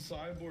fucking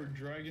cyborg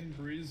dragon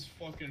breathes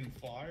fucking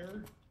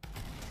fire.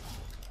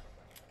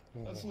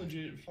 That's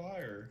legit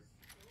fire.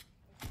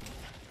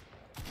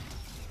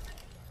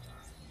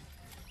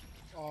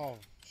 Oh,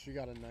 she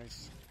got a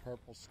nice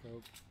purple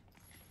scope.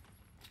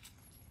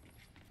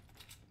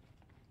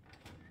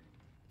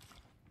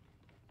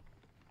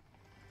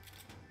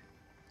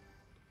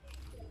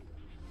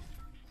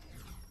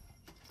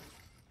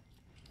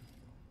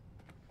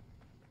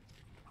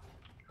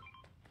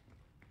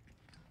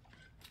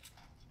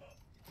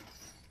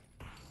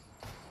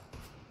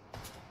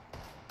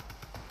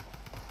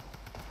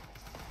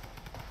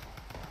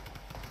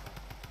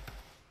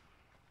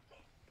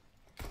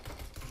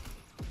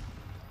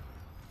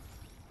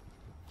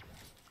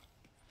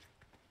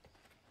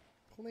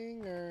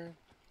 Clinger.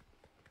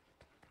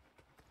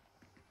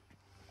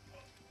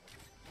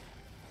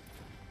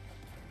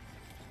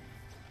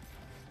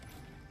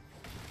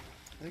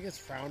 I think it's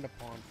frowned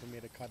upon for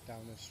me to cut down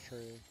this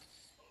tree.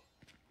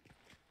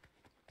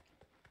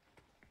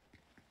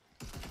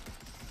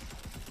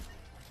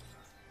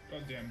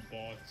 Goddamn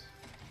bots.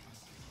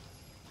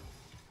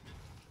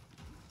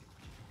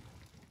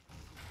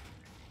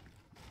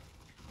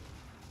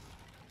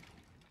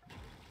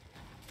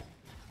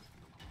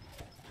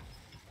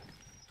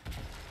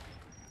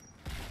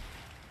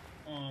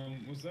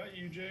 Was that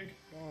you, Jake?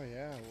 Oh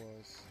yeah, it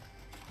was.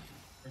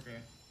 Okay.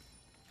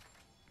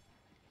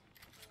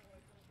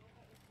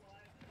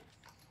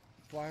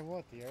 Fly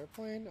what? The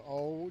airplane?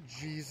 Oh,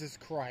 Jesus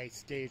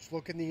Christ, Gage,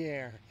 look in the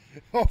air.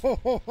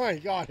 Oh my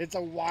god, it's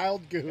a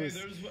wild goose.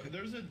 Hey,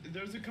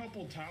 there's a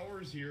couple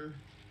towers here.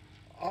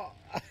 Oh,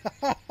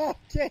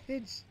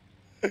 Gage.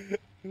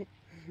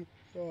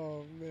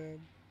 Oh man.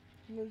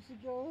 There she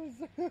goes.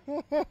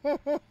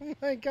 Oh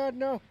my god,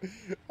 no.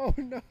 Oh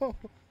no.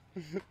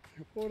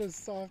 What a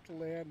soft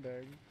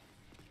landing.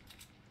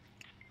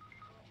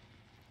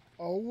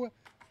 Oh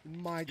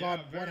my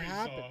god, Yeah, what very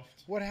happened?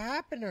 soft. What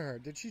happened to her?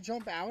 Did she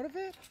jump out of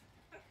it?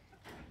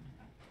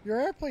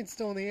 Your airplane's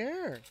still in the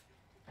air.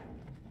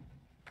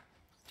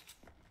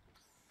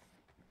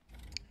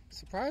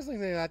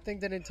 Surprisingly, that thing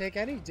didn't take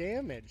any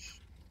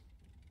damage.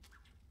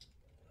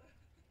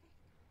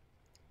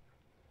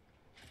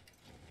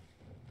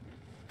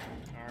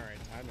 Alright,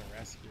 time to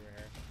rescue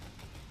her.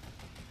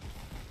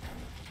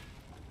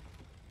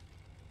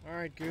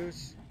 Alright,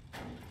 Goose.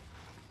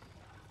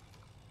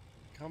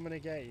 Coming to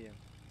get you.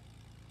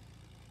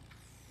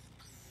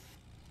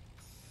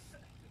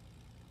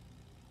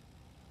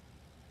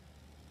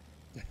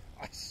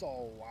 I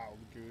so wild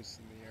goose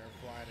in the air,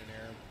 flying an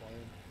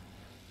airplane.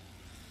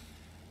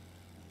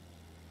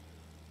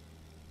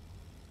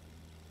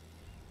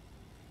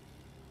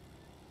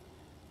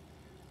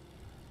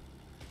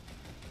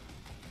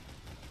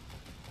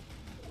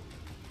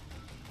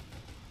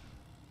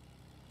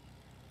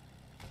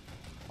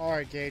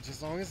 Alright, Gage,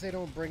 as long as they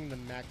don't bring the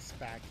mechs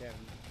back in.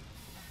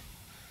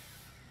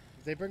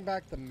 If they bring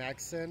back the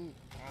mechs in,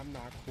 I'm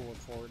not cool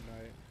with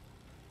Fortnite.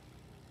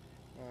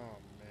 Oh,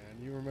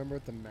 man. You remember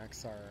what the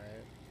mechs are,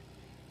 right?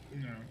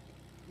 No.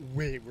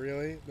 Wait,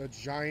 really? The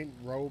giant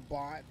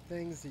robot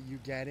things that you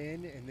get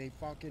in, and they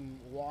fucking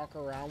walk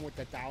around with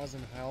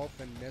 1,000 health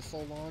and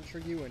missile launcher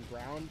you and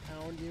ground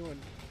pound you, and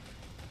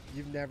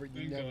Thank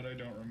God I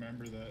don't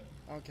remember that.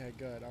 Okay,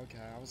 good.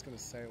 Okay, I was gonna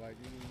say, like,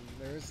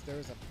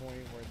 there's a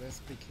point where this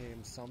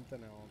became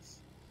something else.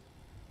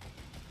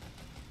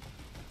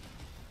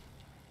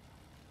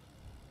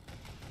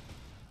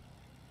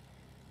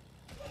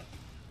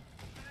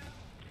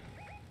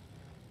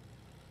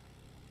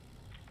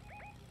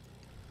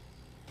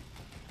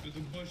 There's a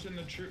bush in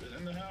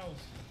the house.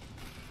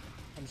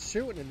 I'm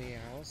shooting in the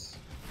house.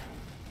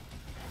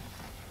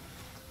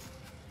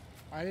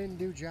 I didn't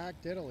do jack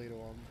diddly to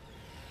him.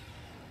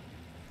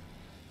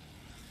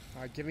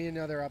 Alright, give me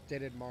another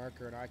updated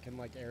marker and I can,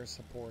 like, air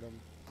support him.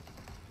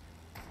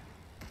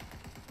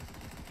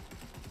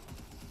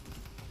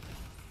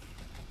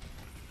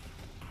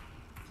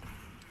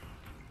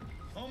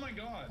 Oh my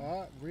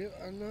God! Real?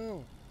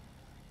 No.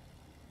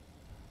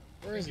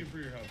 Where is he? Thank you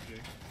for your help, Jake.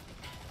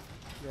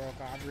 You're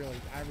okay.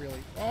 I really.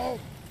 Oh!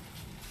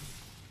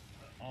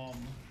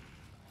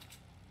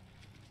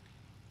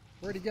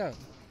 Where'd he go?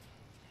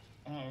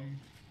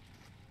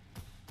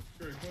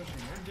 Great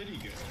question. Where did he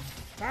go?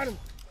 Got him!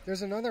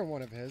 There's another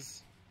one of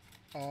his.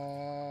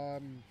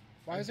 Why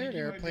is there an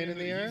airplane in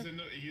the air?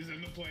 He's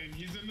in the plane.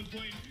 He's in the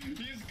plane.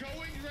 He's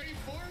going right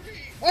for me.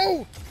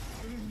 Oh!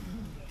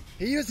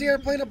 He used the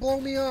airplane to blow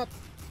me up.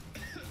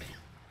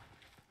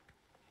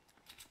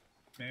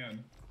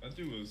 Man, that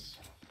dude was...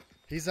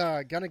 He's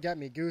gonna get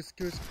me. Goose,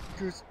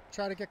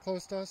 try to get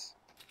close to us.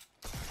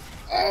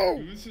 Oh!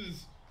 Goose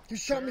is... You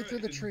shot me through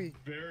the tree.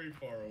 Very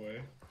far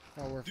away.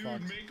 Oh, we're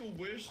fucked. Dude,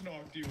 Make-A-Wish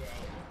knocked you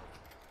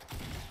out.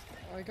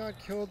 I got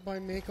killed by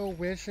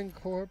Make-A-Wish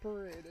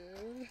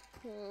Incorporated.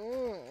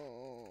 Oh.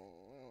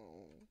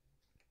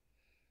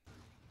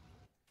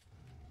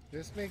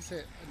 This makes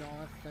it an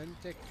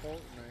authentic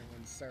Fortnite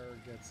when Sarah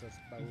gets us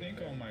both. I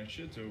think all my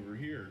shit's over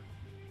here.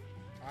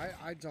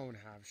 I don't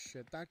have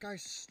shit. That guy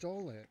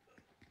stole it.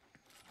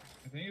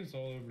 I think it's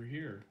all over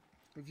here.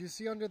 If you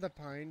see under the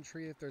pine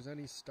tree if there's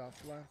any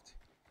stuff left.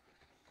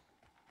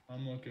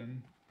 I'm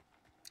looking.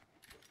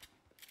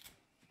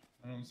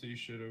 I don't see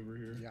shit over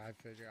here. Yeah, I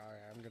figure.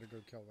 Alright, I'm gonna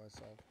go kill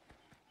myself.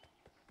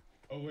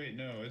 Oh wait,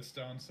 no, it's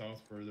down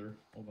south further.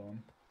 Hold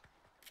on.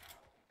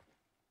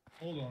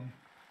 Hold on.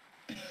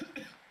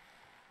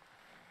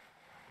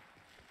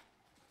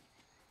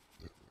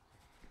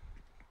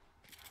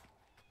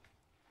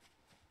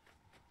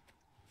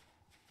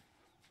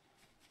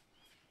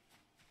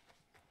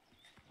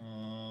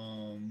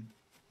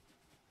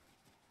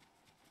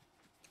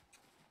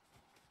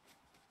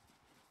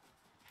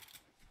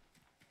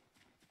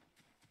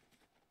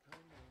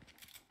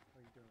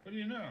 What do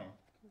you know?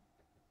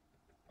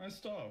 My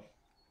stuff.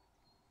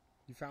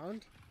 You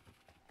found?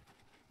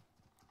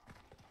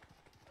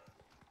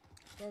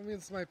 That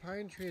means my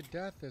pine tree of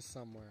death is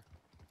somewhere.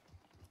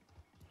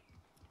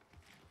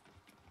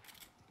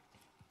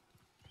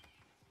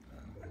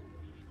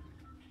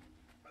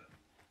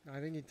 I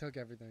think he took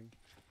everything.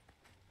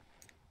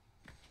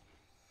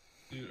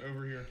 Dude,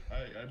 over here.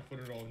 I put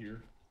it all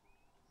here.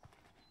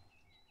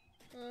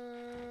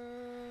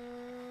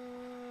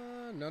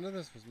 None of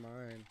this was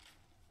mine.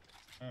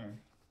 Oh.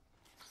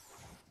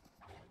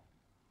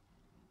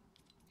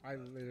 I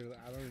don't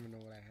even know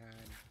what I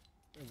had.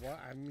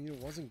 I mean, it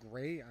wasn't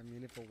great. I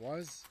mean, if it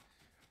was,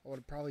 I would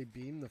have probably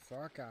beamed the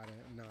fuck out of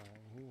it. No,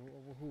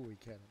 who are we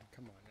kidding?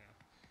 Come on now.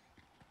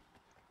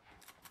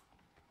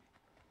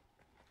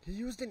 He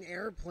used an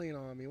airplane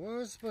on me. What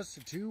was I supposed to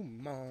do,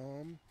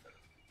 Mom?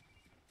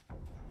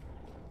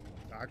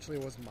 Actually,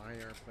 it was my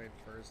airplane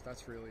first.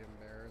 That's really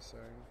embarrassing.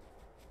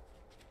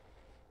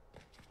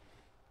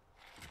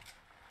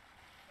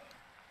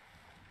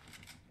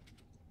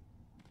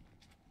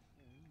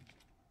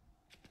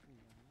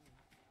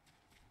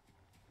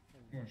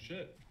 Oh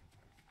shit.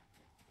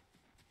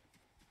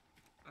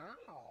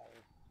 Ow.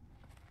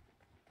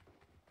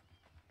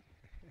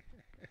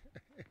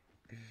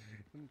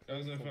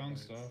 Guys, I found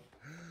stuff.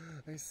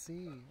 I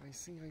see.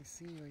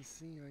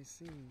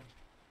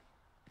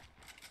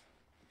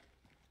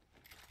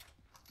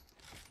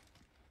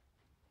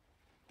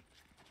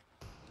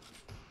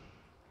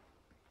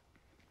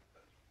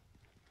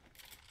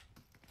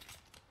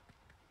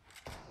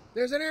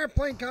 There's an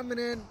airplane coming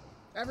in.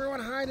 Everyone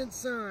hide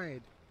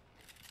inside.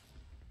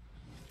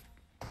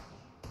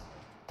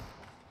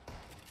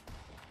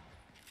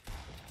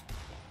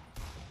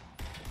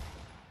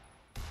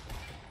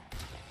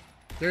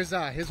 There's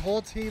his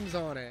whole team's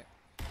on it.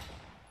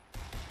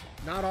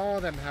 Not all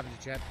of them have a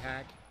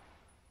jetpack.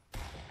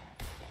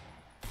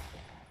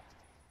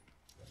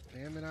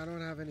 Damn it, I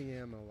don't have any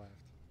ammo left.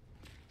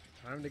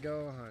 Time to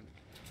go hunt.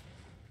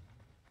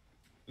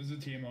 There's a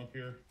team up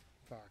here.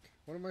 Fuck.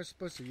 What am I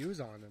supposed to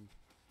use on him?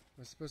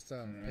 Am I supposed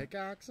to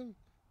pickaxe him?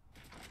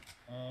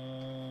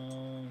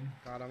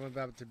 God, I'm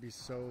about to be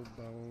so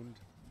boned.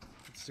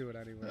 Let's do it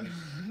anyway.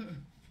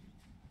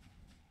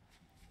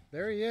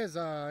 There he is.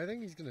 I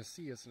think he's gonna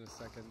see us in a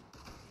second.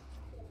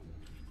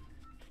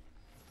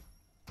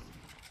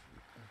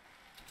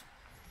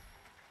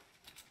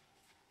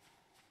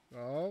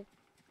 Oh.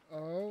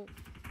 Oh.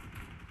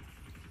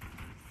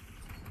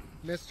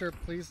 Mister,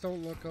 please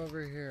don't look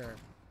over here.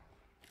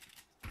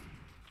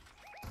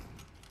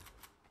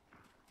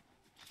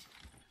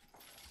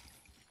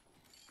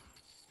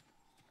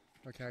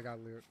 Okay, I got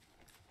loot.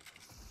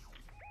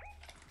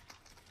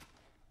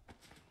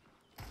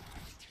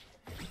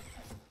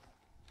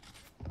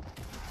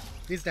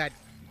 He's dead.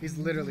 He's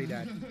literally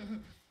dead.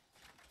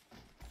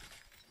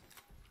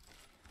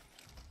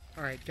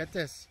 Alright, get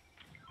this.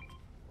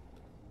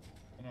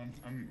 Hold on,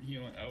 I'm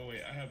healing. Oh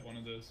wait, I have one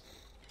of those.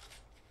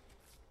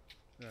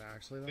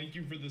 Actually, though. Thank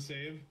you for the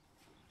save.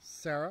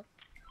 Sarah,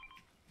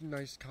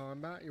 nice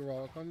combat. You're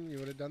welcome. You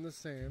would have done the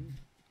same.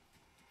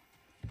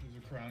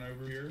 There's a crown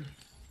over here.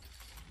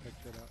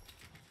 Picked it up.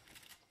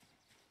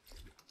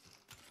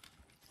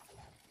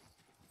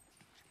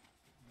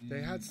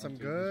 They had some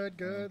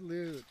good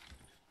loot.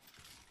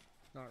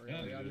 Not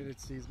really. Yeah, I mean, did.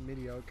 it's these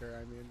mediocre.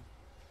 I mean,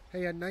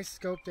 hey, a nice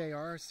scoped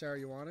AR, Sarah.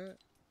 You want it?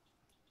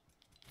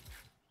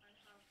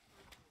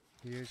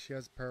 Yeah, she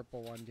has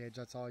purple 1 gauge.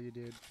 That's all you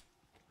did.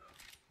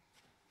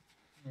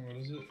 What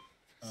is it?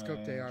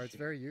 Scoped AR. It's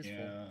very useful.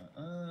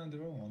 Yeah.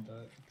 Do I want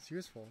that? It's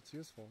useful. It's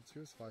useful. It's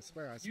useful. I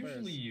swear. I It's swear.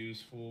 usually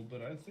useful,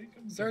 but I think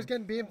I'm. Sarah's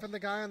getting beamed from the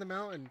guy on the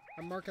mountain.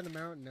 I'm marking the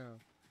mountain now.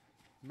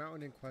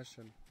 Mountain in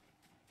question.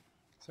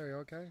 Sarah, you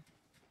okay?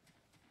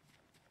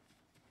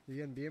 You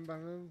getting beamed by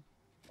him?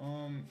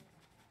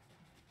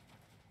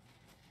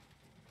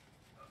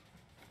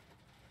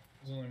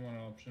 There's only one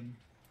option.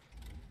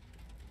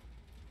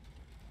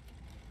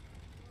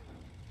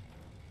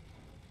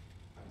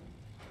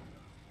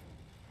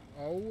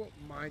 Oh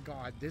my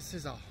god, this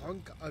is a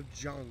hunk of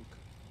junk.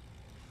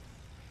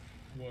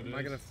 What Am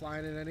I gonna fly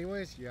in it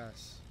anyways?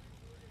 Yes.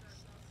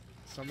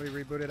 Somebody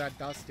rebooted at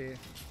Dusty.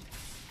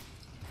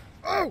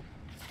 Oh!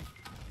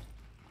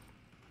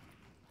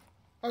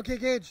 Okay,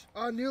 Gage.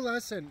 New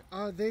lesson.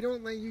 They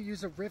don't let you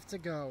use a rift to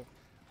go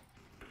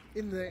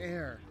in the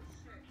air.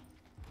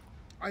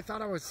 I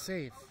thought I was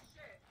safe.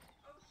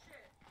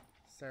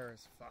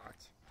 Sarah's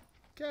fucked.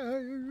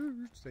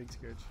 Gage. Thanks,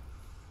 Gage.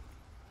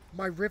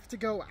 My rift to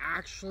go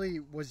actually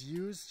was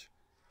used,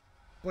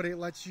 but it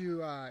lets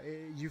you,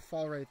 you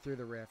fall right through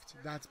the rift.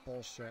 That's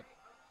bullshit.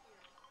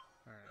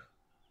 Alright.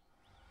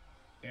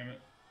 Damn it.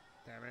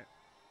 Damn it.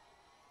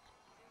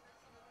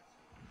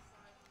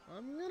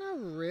 I'm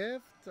gonna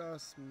rift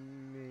us,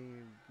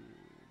 maybe.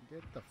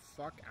 Get the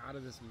fuck out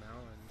of this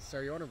mountain.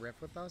 Sarah, you wanna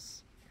rift with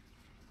us?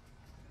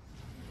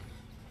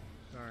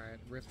 Alright,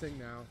 rifting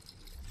now.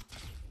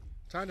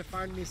 Time to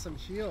find me some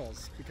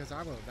heals, because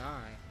I will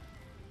die.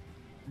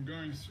 I'm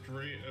going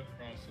straight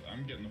across.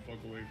 I'm getting the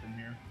fuck away from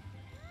here.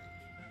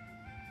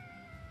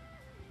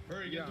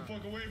 Hurry, get the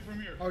fuck away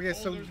from here. Okay,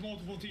 so there's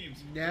multiple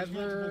teams. There's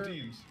multiple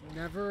teams.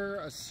 Never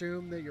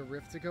assume that your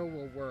rift to go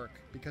will work,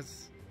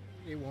 because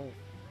it won't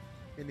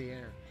in the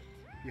air.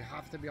 You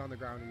have to be on the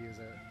ground to use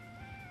it.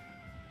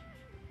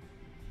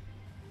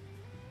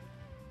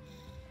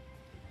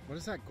 What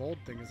is that gold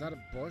thing? Is that a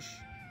bush?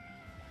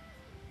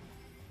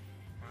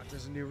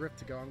 There's a new rift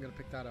to go. I'm gonna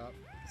pick that up.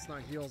 It's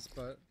not heals,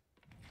 but...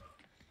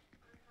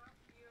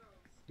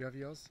 You have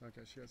heals?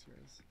 Okay, she has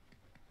heals.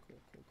 Cool,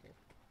 cool, cool.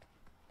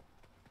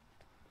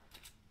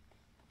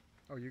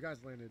 Oh, you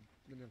guys landed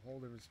in a whole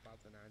different spot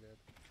than I did.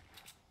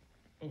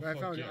 Oh, But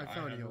fuck yeah, I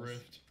found have heals. a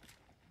rift.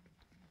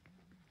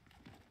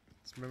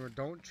 Just remember,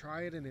 don't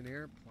try it in an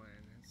airplane.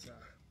 It's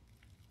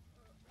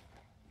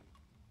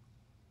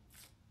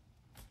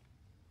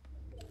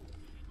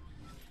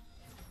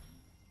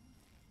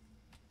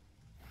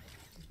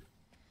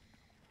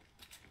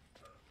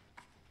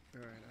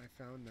Alright, I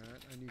found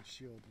that. I need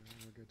shield.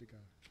 And we're good to go.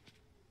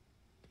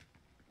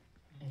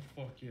 Oh,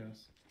 fuck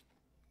yes.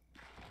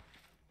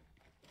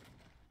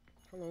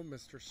 Hello,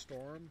 Mr.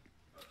 Storm.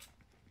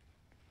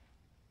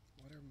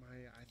 What are my...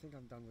 I think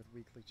I'm done with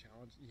weekly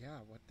challenge. Yeah,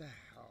 what the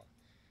hell?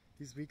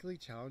 These weekly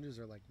challenges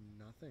are like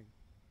nothing.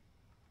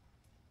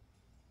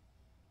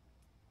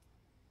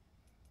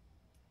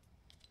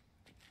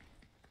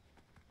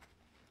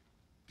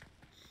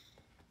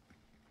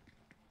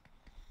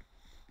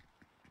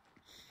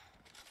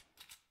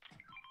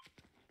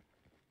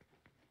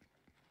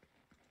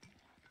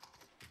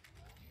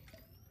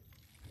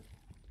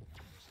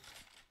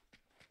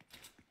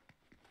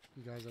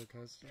 You guys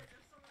okay still?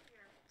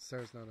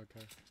 Sarah's not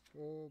okay.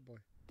 Oh boy.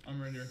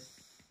 I'm right here.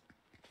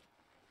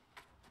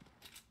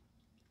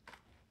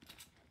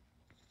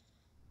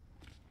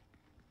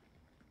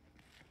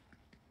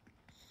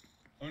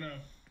 Oh no.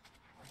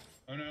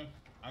 Oh no.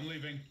 I'm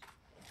leaving.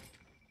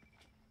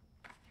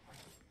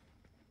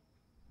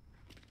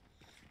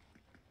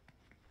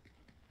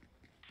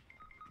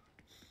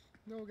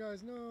 No,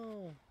 guys,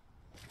 no.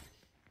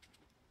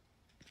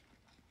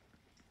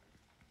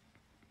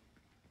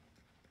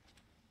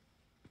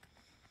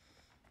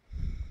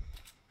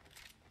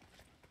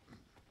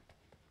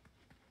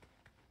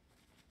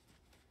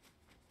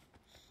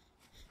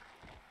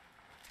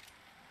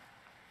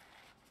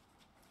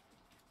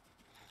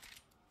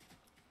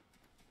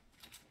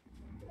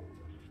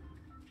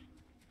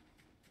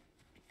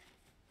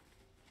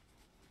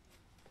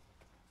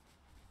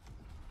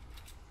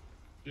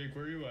 Jake,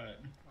 where you at?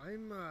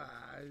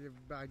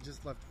 I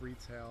just left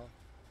retail.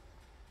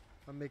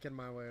 I'm making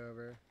my way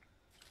over.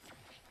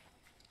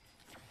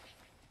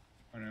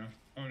 Oh no.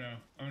 Oh no.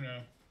 Oh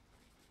no.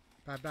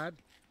 Bad?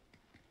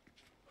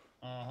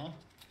 Uh-huh.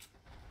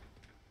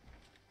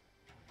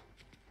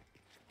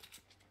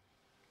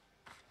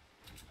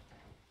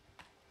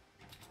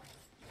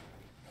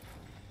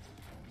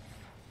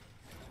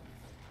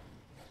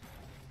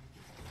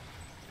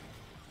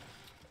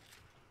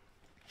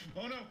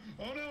 Oh no!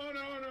 Oh no! Oh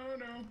no! Oh no! Oh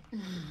no!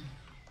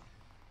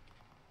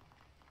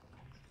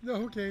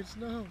 No, Gage,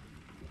 no.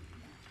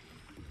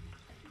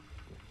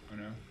 Oh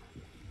no.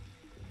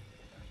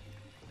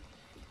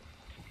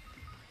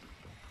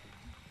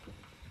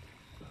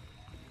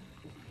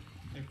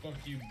 Hey, fuck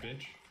you,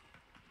 bitch.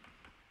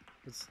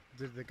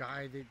 Did the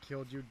guy that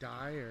killed you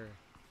die, or?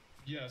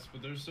 Yes,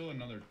 but there's still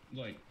another,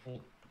 like,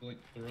 whole, like,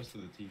 the rest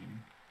of the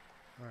team.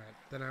 Alright,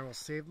 then I will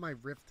save my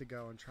rift to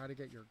go and try to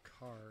get your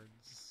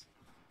cards.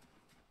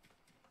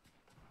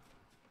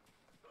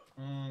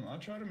 I'll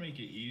try to make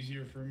it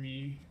easier for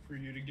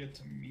you to get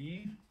to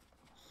me.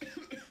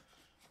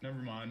 Never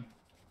mind.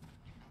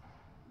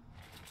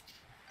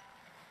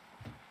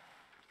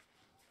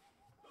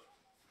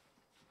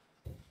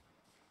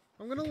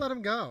 I'm gonna let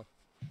him go.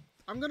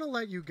 I'm gonna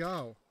let you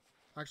go.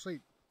 Actually,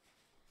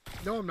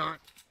 no, I'm not.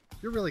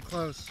 You're really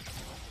close.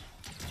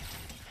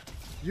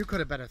 You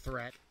could have been a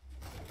threat.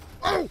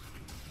 Oh!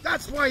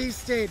 That's why he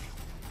stayed!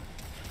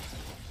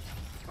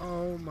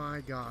 Oh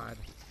my god.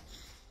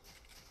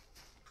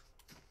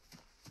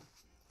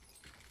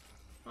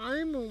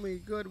 I'm only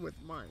good with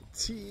my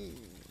team.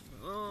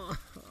 Oh.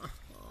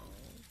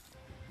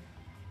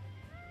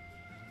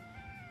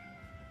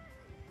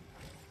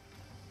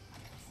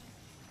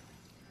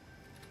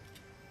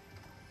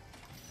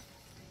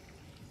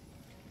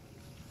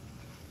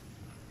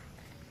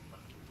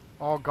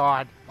 Oh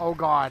god. Oh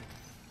god.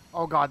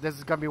 Oh god, this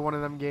is gonna be one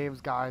of them games,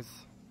 guys.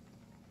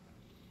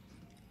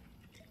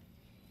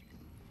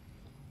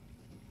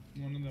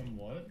 One of them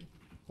what?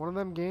 One of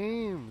them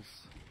games.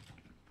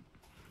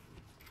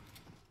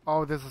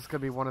 Oh, this is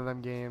gonna be one of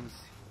them games.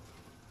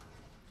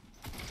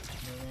 I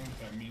don't know what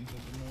that means at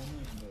the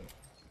moment, but...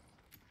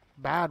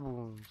 Bad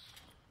wounds.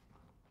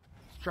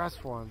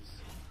 Stress ones.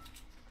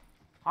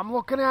 I'm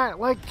looking at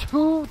like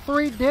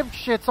 2-3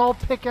 dipshits all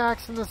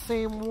pickaxing the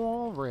same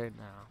wall right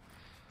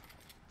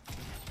now.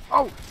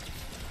 Oh!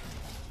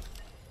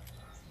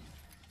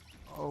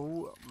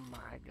 Oh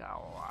my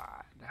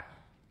god.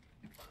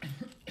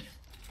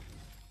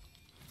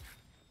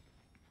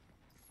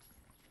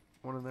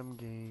 One of them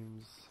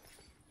games.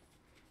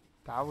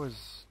 That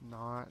was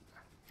not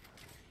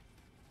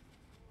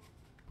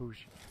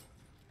Bushi.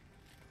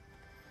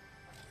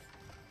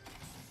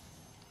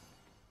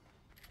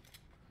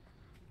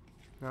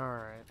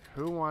 Alright,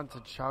 who wants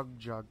a chug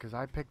jug? Because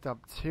I picked up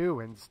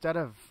 2 instead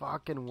of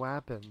fucking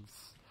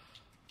weapons.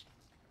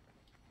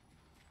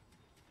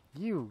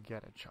 You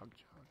get a chug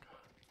jug.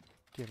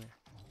 Gimme.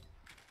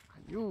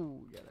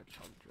 You get a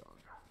chug jug.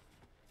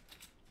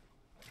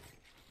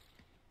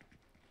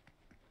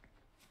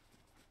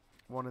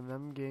 One of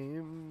them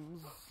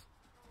games.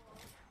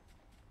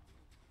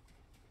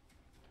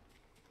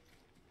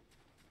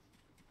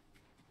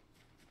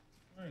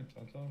 Alright,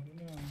 I'll tell you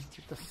now.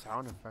 Get the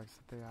sound effects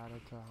that they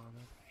added to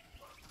Haunted.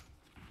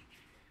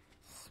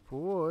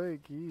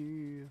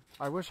 Spiky.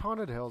 I wish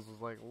Haunted Hills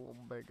was like a little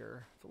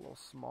bigger. It's a little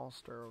small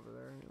stir over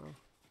there, you know?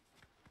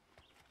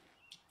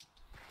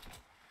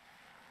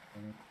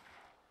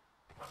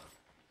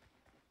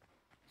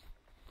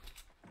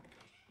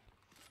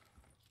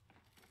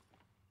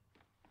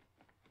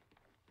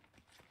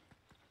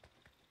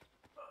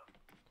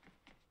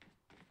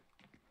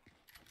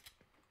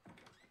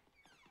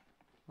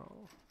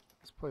 Oh,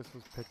 this place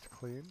was picked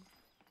clean.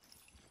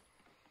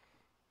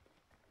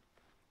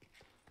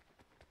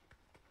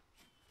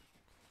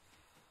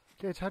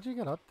 Gage, how'd you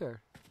get up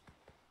there?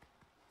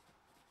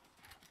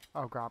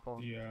 Oh, grapple.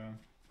 Yeah.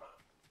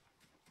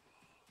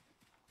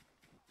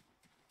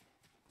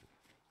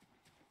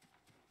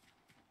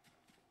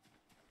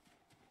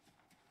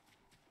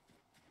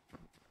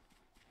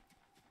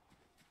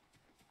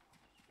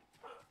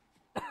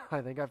 I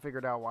think I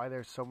figured out why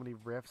there's so many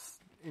rifts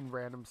in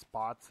random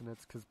spots, and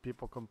it's because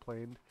people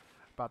complained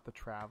about the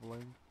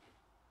traveling.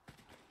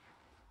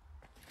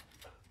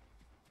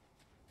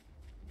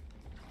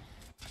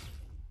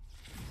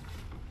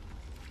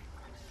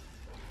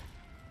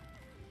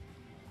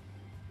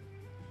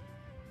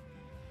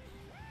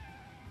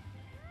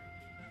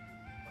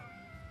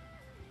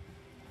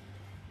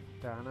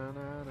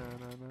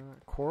 Da-na-na-na-na-na.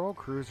 Coral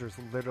Cruiser's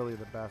literally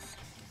the best.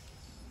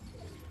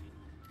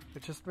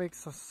 It just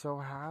makes us so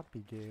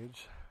happy,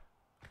 Gage.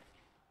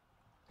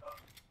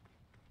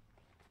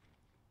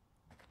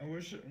 I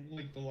wish,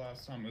 like, the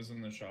last time I was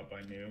in the shop,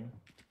 I knew.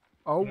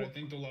 Oh, But I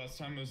think the last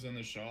time I was in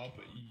the shop,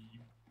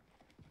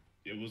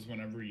 it was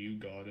whenever you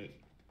got it,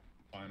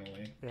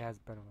 finally. it has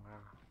been a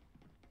while.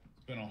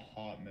 It's been a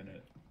hot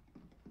minute.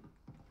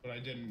 But I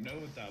didn't know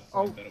at that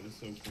point that it was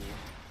so cool.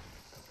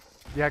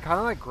 Yeah, it kind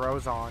of like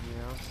grows on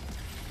you.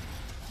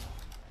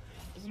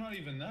 It's not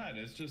even that,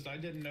 it's just I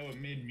didn't know it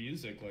made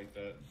music like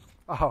that.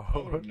 Oh. If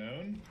I would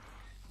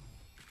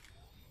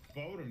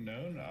have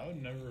known, I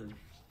would never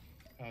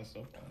pass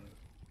up on it.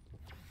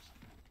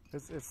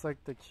 It's like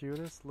the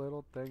cutest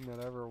little thing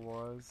that ever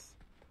was.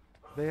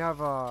 They have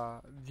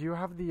do you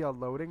have the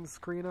loading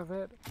screen of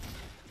it?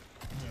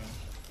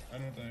 Yeah, I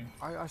don't think.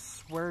 I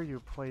swear you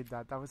played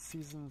that. That was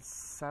season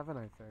 7,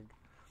 I think.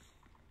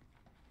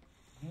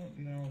 I don't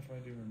know if I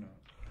do or not.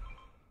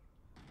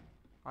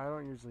 I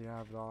don't usually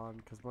have it on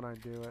because when I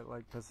do, it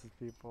like pisses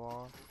people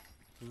off.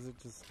 Is it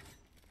just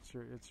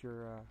it's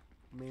your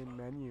main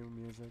menu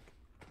music?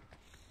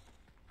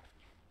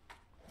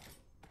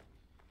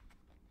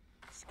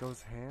 Just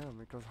goes ham.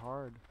 It goes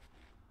hard.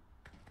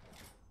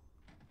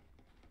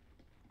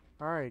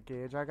 All right,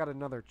 Gage. I got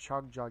another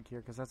chug jug here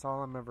because that's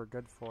all I'm ever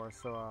good for.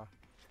 So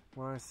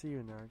when I see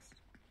you next,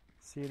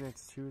 see you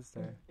next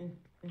Tuesday.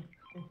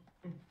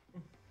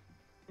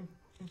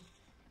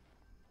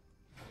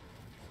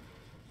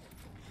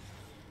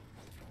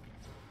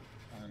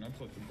 Fine, I'll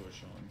put the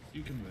bush on.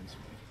 You convince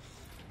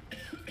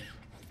me.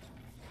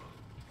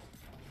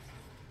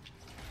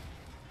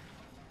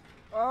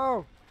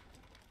 Oh!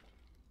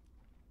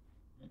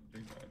 Oh,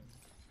 big bad.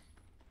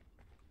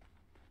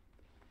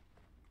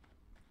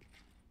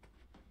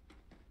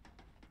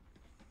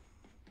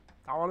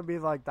 I want to be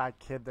like that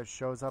kid that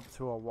shows up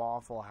to a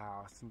Waffle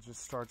House and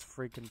just starts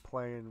freaking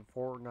playing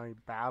Fortnite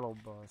Battle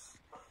Bus.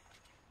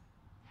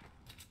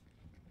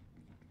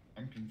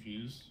 I'm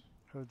confused.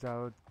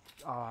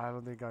 I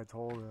don't think I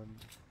told him.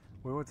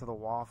 We went to the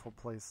waffle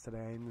place today,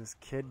 and this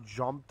kid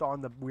jumped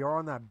on we were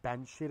on that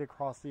bench sheet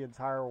across the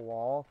entire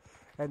wall,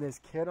 and this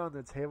kid on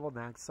the table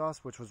next to us,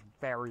 which was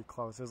very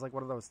close, it was like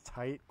one of those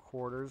tight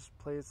quarters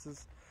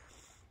places,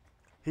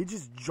 he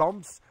just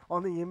jumps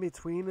on the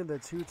in-between of the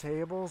two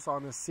tables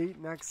on the seat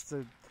next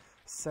to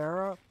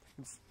Sarah,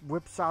 and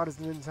whips out his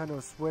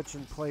Nintendo Switch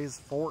and plays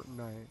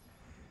Fortnite.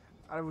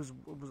 It was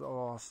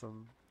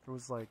awesome. It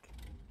was like,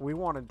 we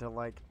wanted to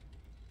like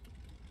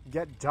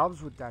get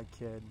dubs with that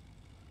kid.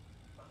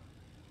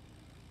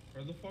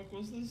 Where the fuck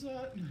was this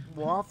at?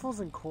 Waffles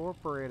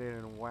Incorporated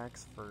in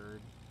Wexford.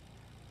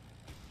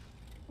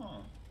 Huh.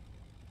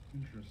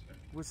 Interesting.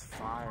 It was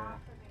fire.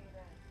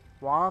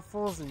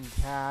 Waffles and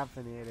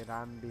caffeinated,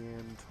 I'm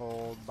being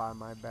told by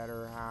my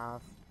better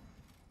half.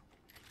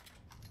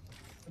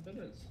 I bet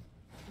it's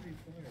pretty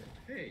fire.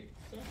 Hey,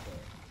 what's up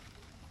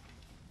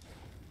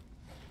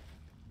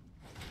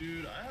there?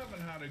 Dude, I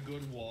haven't had a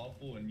good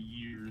waffle in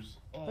years.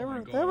 Oh They my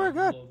were- god. they were I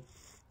good. love-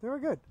 They were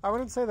good. I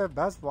wouldn't say they're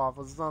best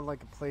waffles. It's not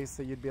like a place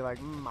that you'd be like,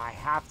 I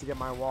have to get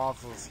my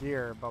waffles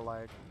here, but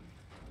like,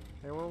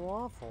 they were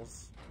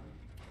waffles.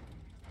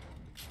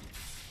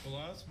 The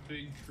last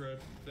big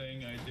trip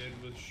thing I did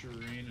with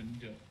Shireen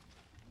and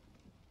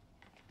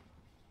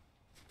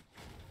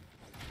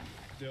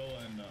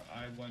Dylan,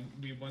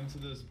 we went to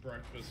this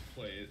breakfast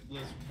place,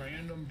 this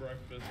random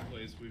breakfast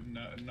place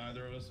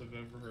neither of us have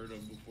ever heard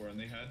of before, and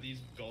they had these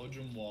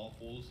Belgian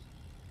waffles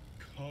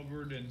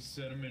covered in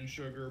cinnamon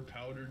sugar,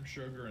 powdered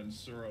sugar, and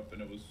syrup,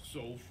 and it was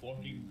so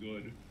fucking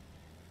good.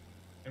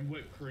 And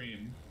whipped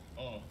cream.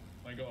 Oh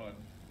my god.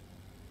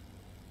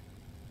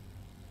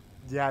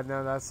 Yeah,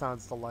 no, that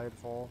sounds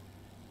delightful.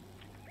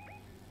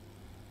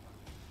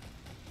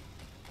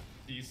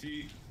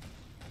 DC.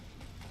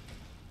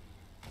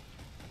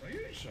 Are you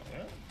getting shot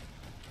at?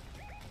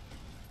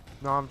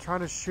 No, I'm trying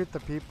to shoot the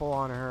people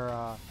on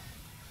her,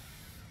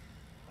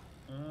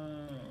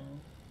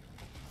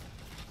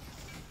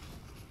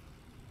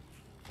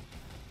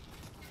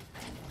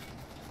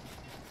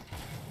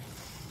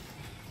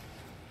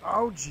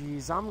 Oh,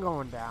 jeez, I'm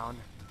going down.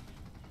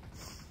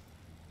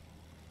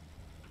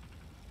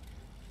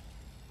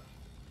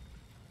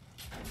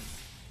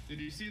 Did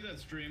you see that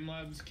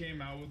Streamlabs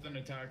came out with an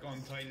Attack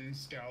on Titan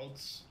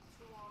Scouts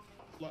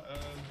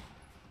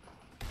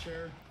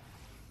chair?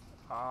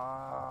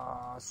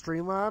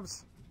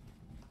 Streamlabs?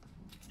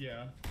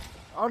 Yeah.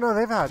 Oh, no,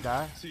 they've had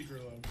that.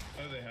 Secret Lab.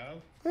 Oh, they have?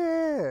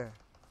 Yeah.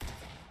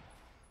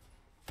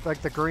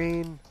 Like the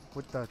green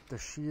with the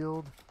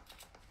shield.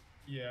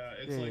 Yeah,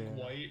 it's like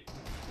white.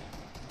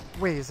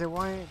 Wait, is it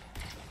white?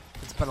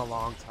 It's been a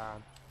long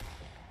time.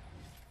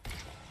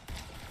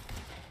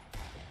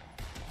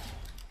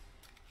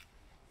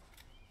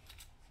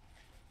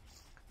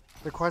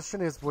 The question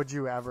is, would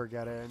you ever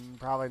get it? And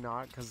probably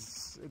not,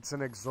 because it's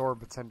an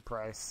exorbitant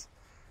price.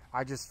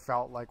 I just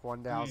felt like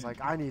one day I was like,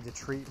 I need to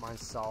treat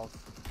myself.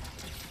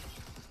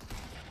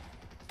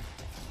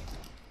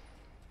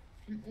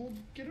 Well,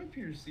 get up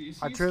here, see.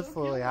 I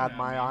truthfully had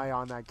my eye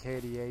on that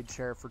KDA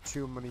chair for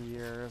too many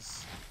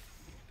years.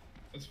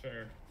 That's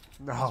fair.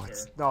 No,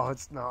 That's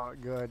it's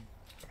not good.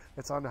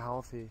 It's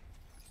unhealthy.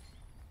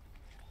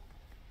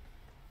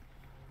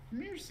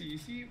 Come here,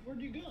 Cece.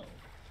 Where'd you go?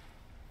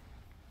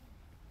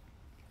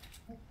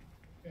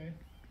 Okay.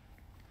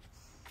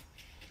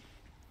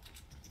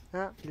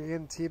 Yeah, you're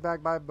getting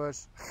teabagged by a bush.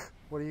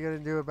 What are you gonna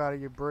do about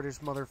it, you British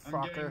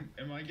motherfucker?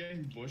 Am I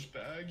getting bush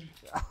bagged?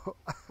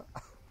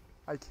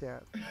 I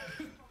can't.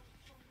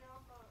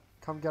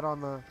 Come get on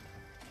the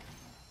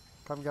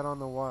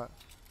what?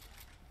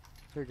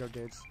 Here you go,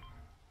 Gage.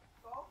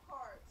 Golf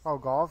carts. Oh,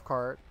 golf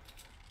cart.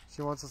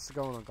 She wants us to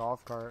go in a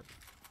golf cart.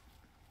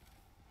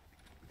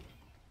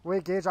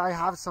 Wait, Gage, I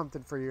have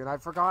something for you, and I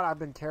forgot I've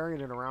been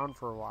carrying it around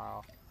for a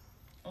while.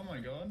 Oh my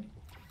god.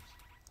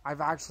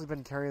 I've actually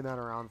been carrying that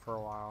around for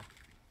a while.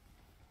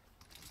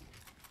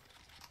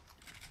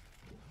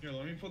 Here,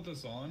 let me put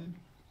this on.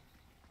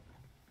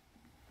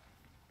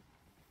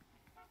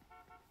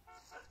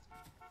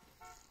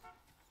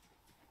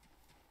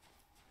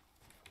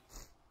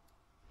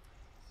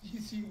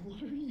 Cece,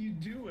 what are you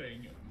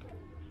doing?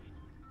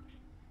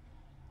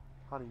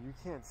 Honey, you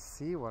can't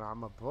see when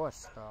I'm a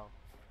bush, though.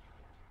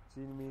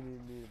 Do you need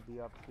me to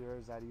be up here?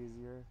 Is that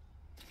easier?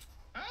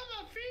 Ow,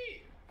 my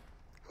feet!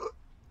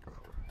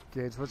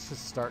 Gage, let's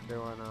just start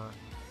doing,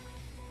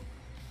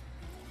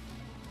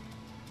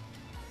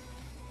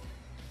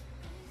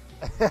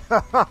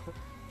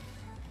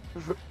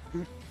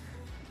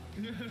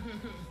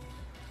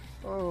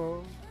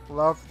 oh,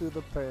 love through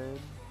the pain.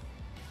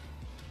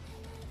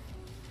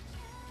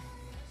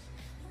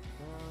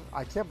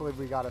 I can't believe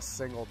we got a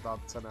single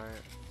dub tonight.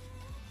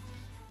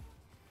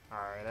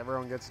 Alright,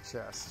 everyone gets a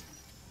chest.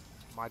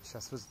 My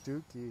chest was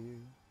dookie.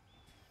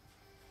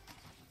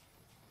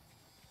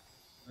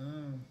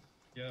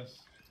 Yes.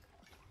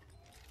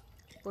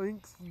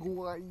 Thanks,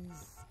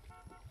 guys.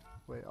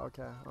 Wait,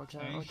 okay.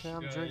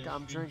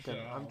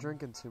 I'm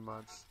drinking too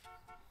much.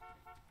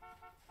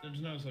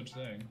 There's no such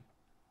thing.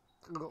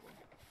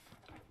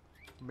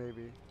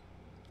 Maybe.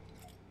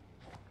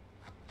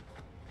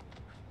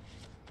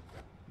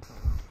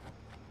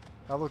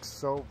 That looks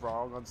so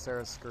wrong on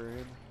Sarah's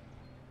screen.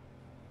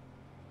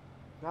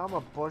 Now I'm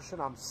a bush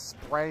and I'm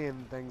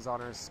spraying things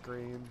on her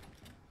screen.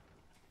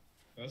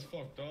 That's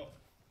fucked up.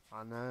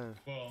 I know.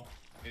 Well,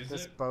 is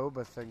This it?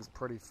 boba thing's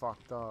pretty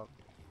fucked up.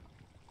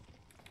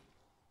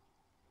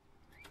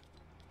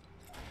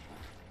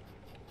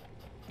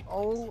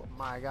 Oh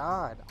my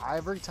god.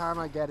 Every time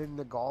I get in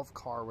the golf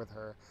car with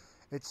her,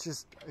 it's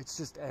just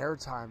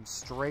airtime,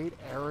 straight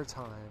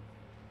airtime.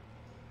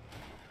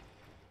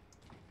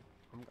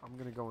 I'm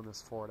gonna go in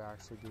this Ford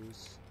actually,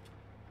 Goose.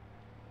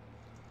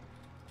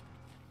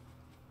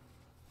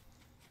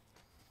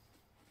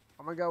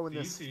 I'm gonna go in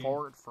this Easy.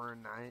 Fort for a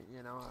night,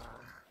 you know.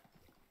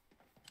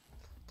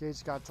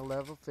 Gage got to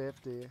level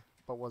 50,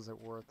 but was it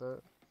worth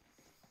it?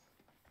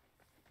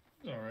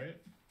 It's alright.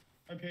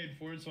 I paid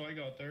for it, so I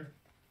got there.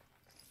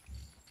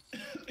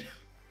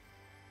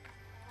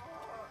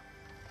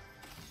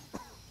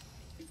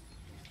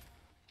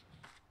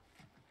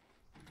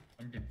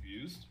 I'm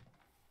confused.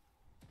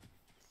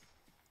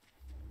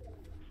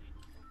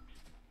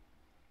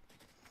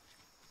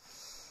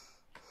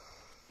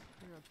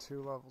 We got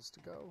 2 levels to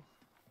go.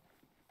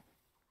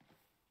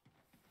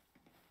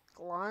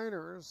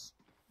 Gliders.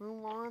 Who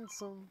wants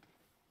them?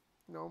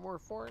 No more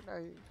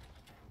Fortnite.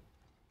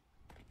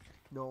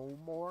 No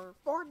more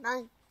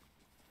Fortnite.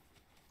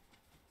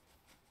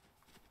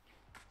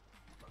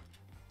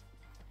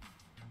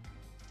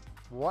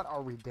 What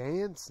are we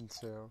dancing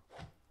to?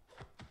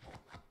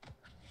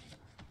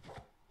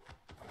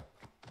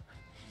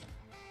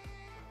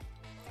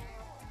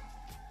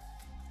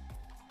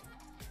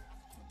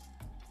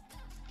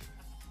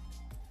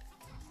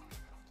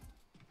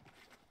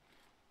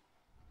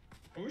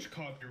 I wish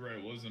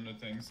copyright wasn't a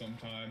thing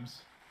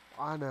sometimes.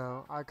 I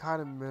know. I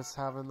kind of miss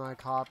having like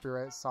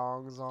copyright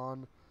songs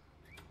on.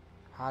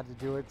 Had to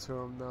do it to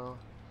them though.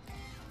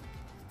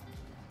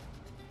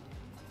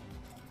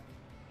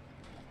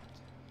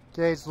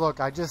 Gage,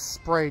 look, I just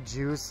sprayed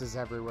juices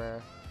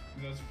everywhere.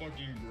 That's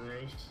fucking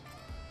gross.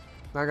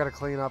 Now I gotta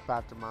clean up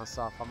after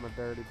myself. I'm a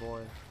dirty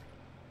boy.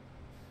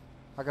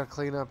 I gotta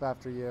clean up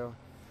after you.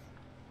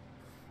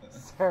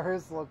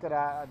 Sarah's looking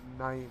at a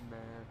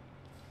nightmare.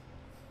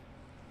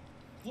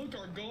 Look,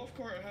 our golf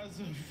cart has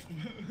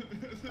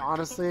a...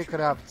 Honestly, it could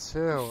have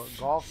 2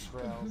 golf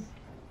trails.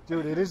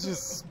 Dude, it is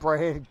just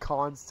spraying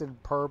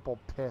constant purple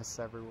piss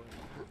everywhere.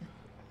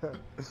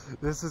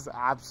 This is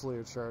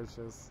absolutely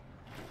atrocious.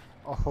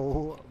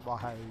 Oh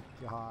my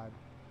god.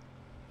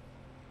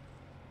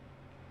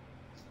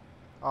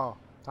 Oh,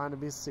 time to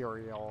be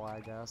cereal,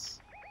 I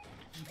guess.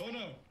 Oh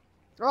no!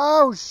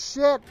 Oh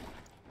shit!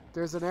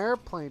 There's an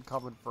airplane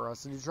coming for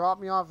us, and you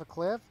dropped me off a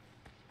cliff?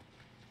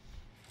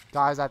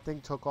 Guys, that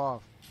thing took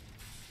off.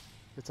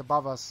 It's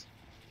above us.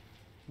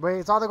 Wait,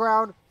 it's on the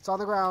ground! It's on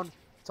the ground!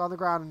 It's on the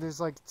ground, and there's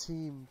like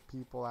team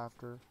people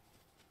after.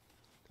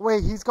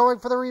 Wait, he's going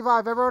for the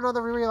revive! Everyone on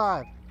the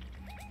revive!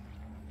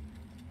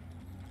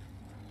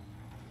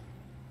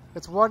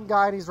 It's one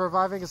guy and he's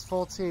reviving his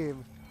full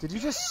team. Did you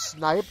just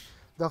snipe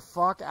the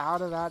fuck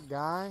out of that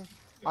guy?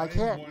 I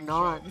can't one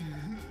not. shot.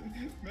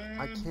 Man,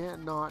 I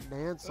can't not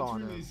dance that's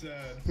on really him.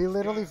 sad. He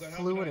literally Guys, I have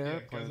flew an an idea.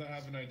 airplane. Guys, I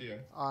have an idea.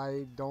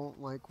 I don't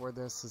like where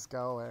this is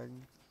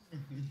going.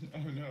 Oh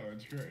no,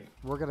 it's great.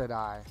 We're gonna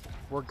die.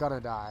 We're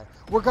gonna die.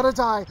 We're gonna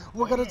die.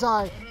 We're gonna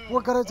die. Oh, no.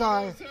 We're gonna Oh,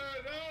 die. no, Sarah,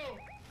 no!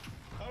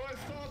 How do I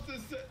stop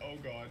this? Oh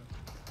god.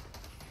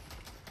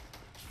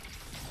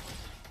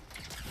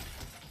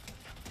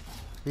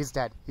 He's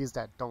dead. He's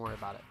dead. Don't worry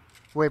about it.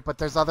 Wait, but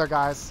there's other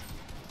guys.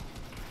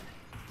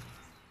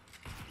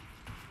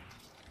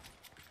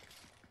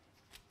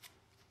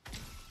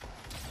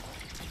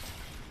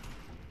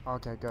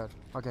 Okay, good.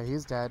 Okay,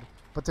 he's dead.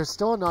 But there's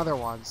still another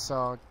one,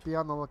 so be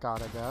on the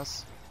lookout, I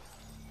guess.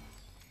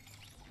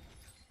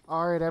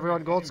 Alright,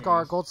 everyone, gold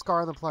scar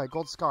in the play,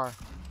 gold scar.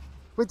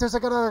 Wait, there's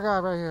like another guy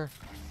right here.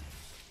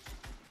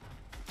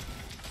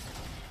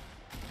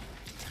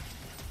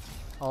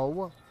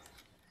 Oh,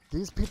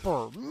 these people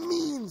are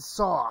mean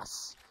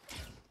sauce.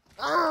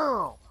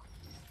 Ow!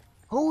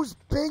 Who's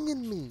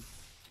binging me?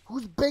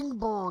 Who's bing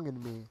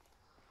bonging me?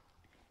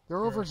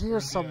 They're over here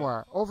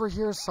somewhere. Over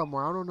here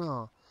somewhere. I don't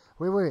know.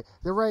 Wait.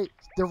 They're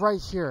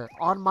right here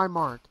on my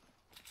mark.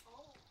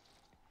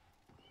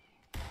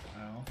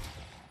 Ow.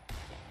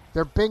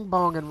 They're bing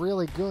bonging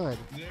really good.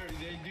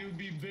 They do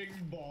be bing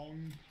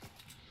bong.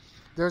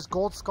 There's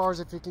gold scars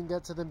if you can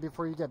get to them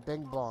before you get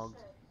bing bonged.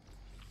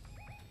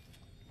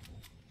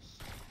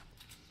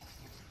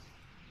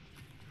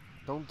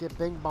 Don't get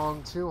bing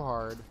bonged too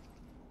hard.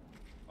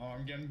 Oh,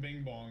 I'm getting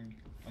bing bonged.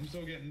 I'm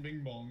still getting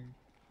bing bonged.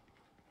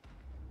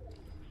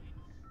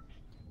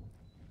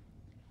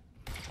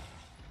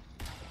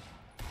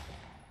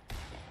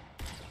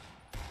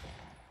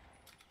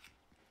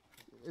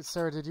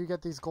 Sarah, did you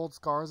get these gold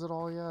scars at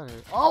all yet?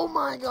 Or... Oh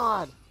my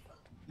god!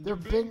 They're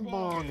bing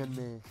bonging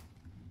me.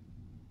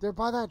 They're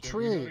by that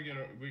tree.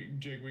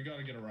 Jake, we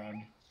gotta get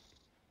around.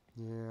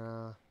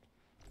 Yeah.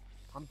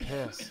 I'm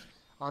pissed.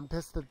 I'm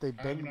pissed that they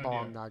bing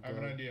bong that good. I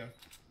have an idea.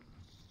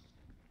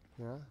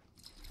 Yeah?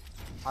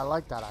 I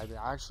like that idea.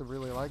 I actually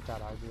really like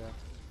that idea.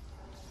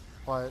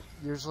 But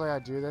usually I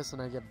do this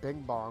and I get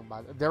bing bong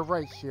by... They're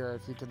right here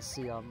if you can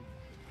see them.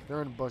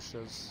 They're in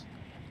bushes.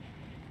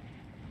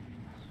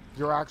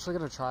 You're actually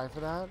gonna try for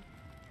that?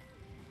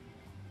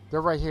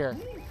 They're right here.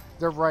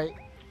 They're right...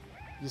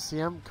 You see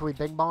them? Can we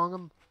bing bong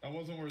them? That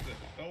wasn't worth it.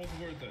 That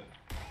wasn't worth it.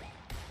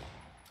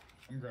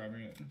 I'm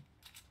grabbing it.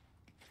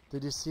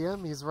 Did you see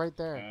him? He's right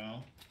there.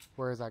 Ow.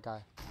 Where is that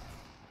guy?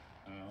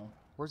 Ow.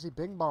 Where's he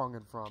bing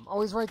bonging from?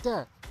 Oh, he's right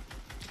there.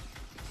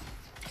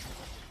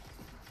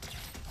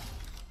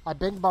 I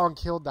bing bong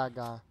killed that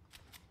guy.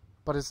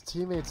 But his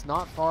teammate's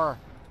not far.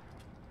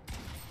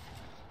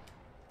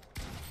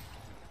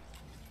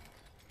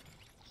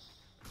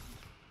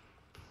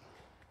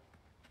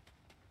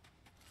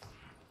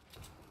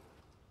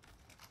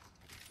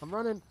 I'm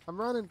running.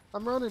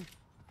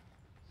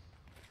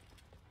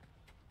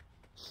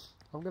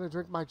 I'm gonna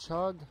drink my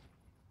chug.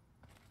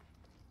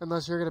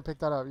 Unless you're gonna pick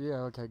that up.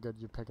 Yeah, okay, good.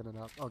 You're picking it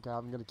up. Okay,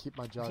 I'm gonna keep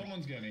my jug.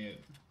 Someone's getting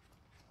it.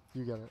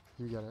 You get it.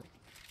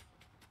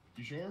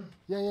 You sure?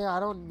 Yeah, I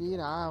don't need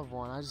to have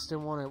one. I just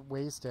didn't want it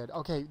wasted.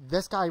 Okay,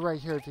 this guy right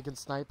here, if you can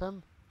snipe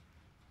him.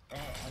 I'm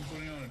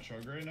putting on a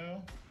chug right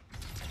now.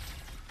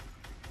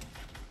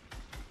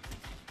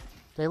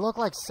 They look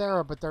like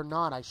Sarah, but they're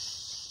not. I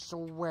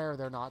swear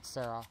they're not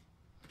Sarah.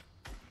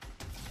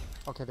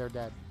 Okay, they're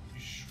dead.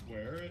 You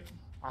swear it?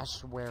 I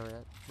swear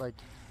it. Like,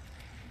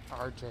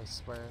 RJ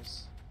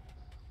swears.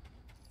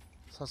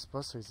 It's not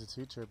supposed to, he's a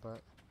teacher,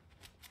 but...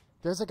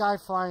 There's a guy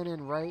flying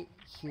in right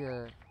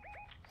here.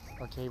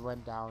 Okay, he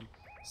went down.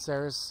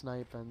 Sarah's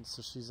sniping,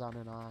 so she's on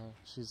an eye.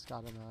 She's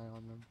got an eye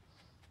on them.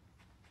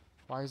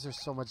 Why is there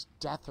so much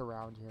death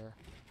around here?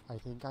 I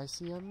think I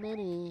see a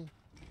mini.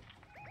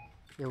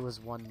 It was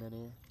one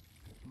mini.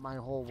 My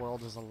whole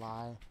world is a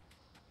lie.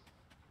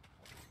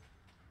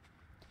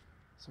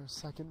 Is there a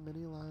second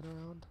mini lying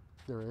around?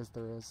 There is.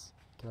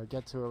 Can I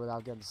get to it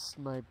without getting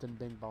sniped and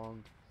bing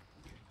bonged?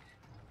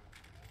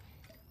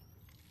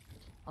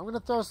 I'm gonna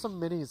throw some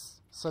minis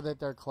so that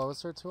they're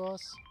closer to us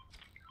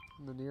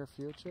in the near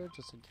future,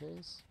 just in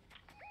case.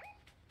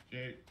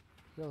 Jake.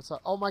 Yo, what's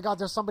up? Oh my god,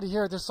 there's somebody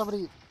here. There's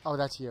somebody. Oh,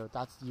 that's you.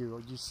 That's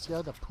you. You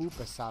scared the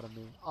poopus out of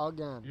me.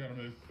 Again.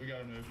 We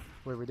gotta move.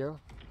 Wait, we do?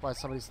 Why, is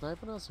somebody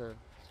sniping us, or?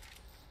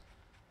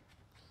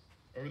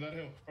 Over that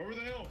hill. Over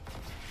the hill.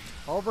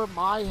 Over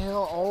my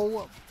hill.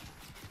 Oh.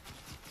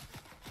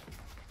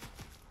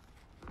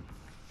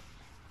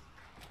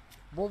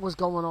 What was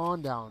going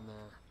on down there?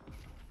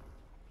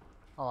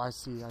 Oh, I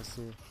see.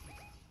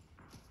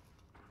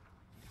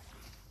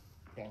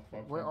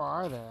 Fuck. Where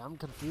are they? I'm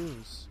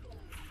confused.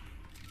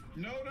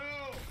 No!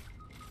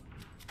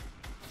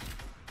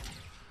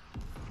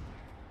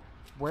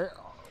 Where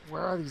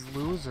are these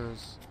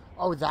losers?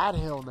 Oh, that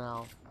hill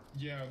now.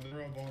 Yeah,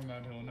 they're up on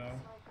that hill now.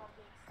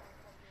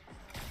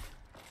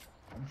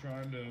 I'm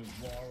trying to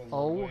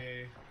waddle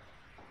away.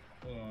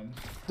 Hold on.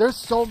 There's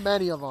so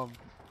many of them.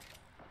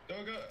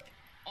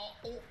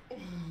 Oh.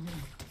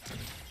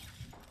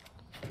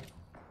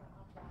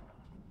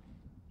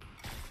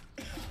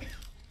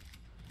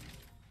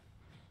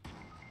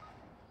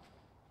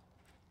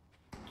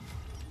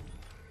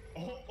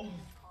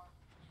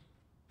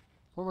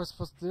 What am I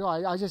supposed to do?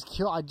 I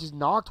just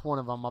knocked one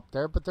of them up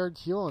there, but they're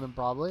healing him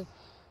probably.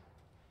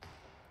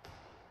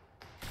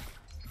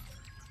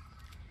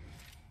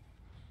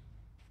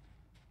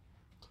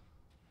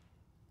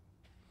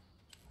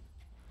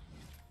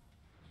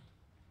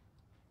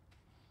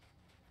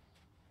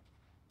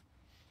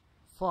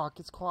 Fuck,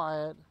 it's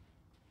quiet.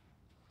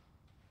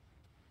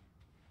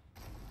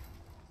 I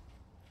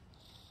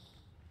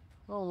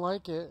don't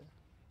like it.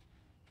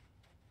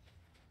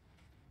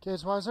 Okay,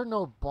 so why is there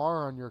no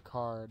bar on your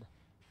card?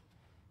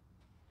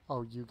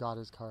 Oh, you got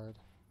his card.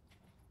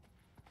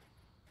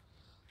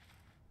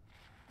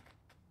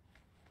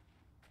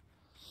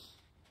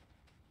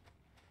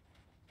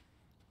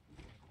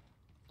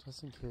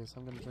 Just in case,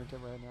 I'm gonna drink it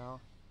right now.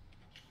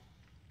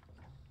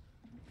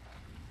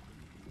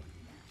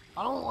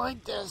 I don't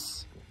like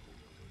this!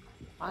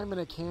 I'm in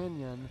a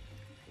canyon,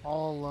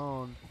 all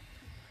alone.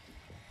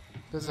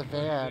 There's a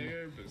van.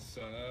 There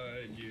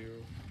beside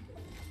you.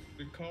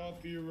 The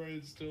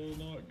copyright's still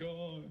not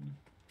gone,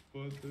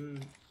 but the...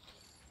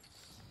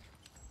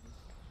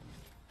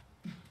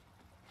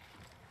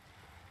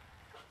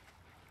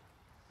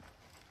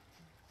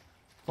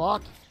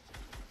 Fuck.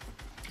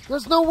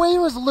 There's no way he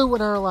was looting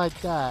her like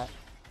that.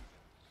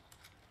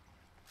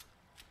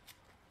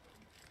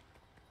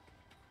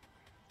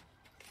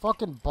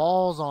 Fucking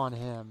balls on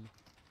him.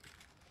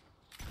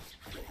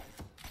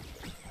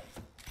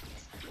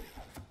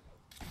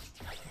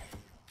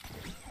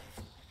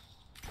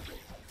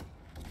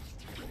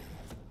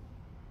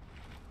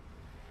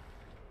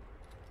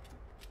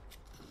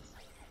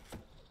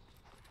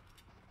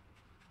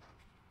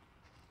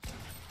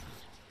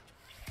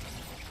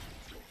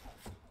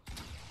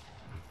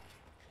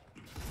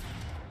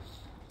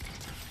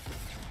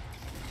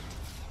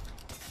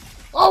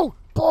 Oh!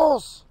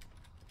 Balls!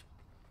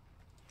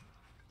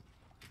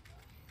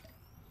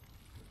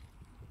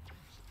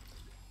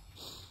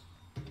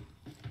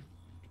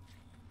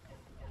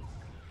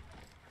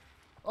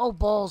 Oh,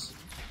 balls!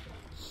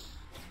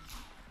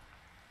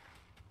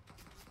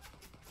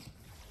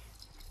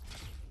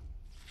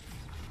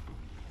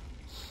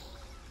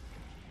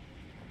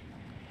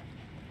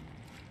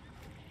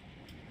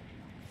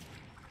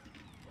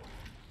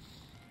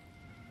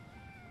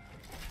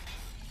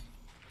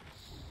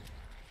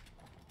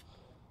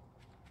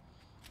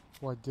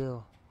 What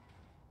do?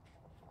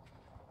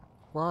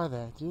 Where are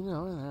they? Do you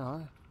know where they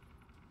are?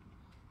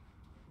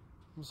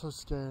 I'm so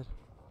scared.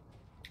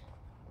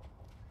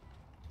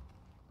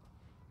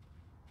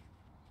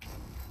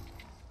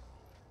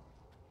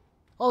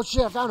 Oh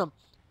shit, I found him!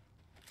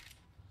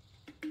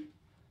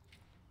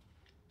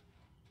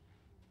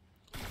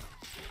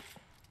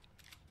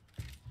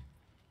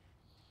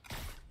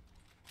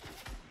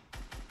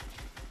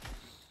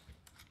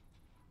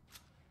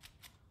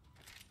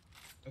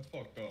 That's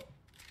fucked up.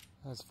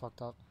 That's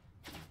fucked up.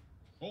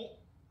 Oh!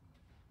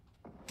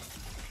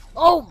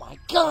 Oh my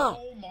god!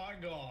 Oh my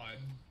god!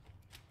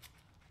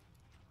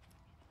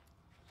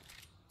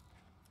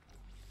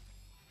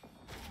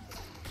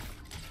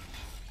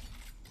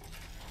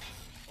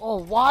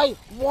 Oh, why?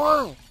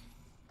 Why?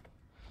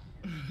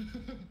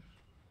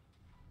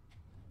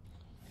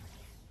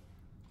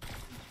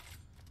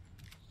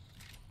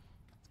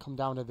 Come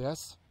down to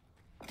this.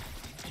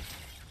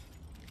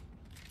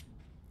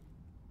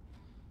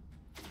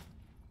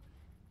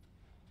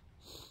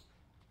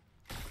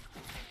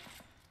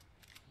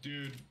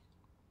 Dude,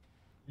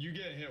 you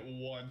get hit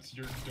once,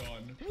 you're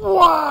done.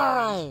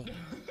 Why?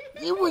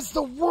 It was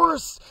the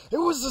worst. It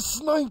was a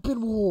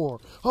sniping war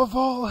of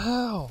all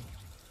hell.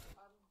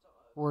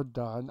 We're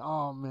done.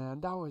 Oh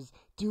man, that was,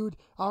 dude.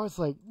 I was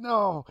like,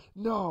 no,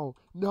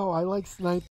 I like sniping.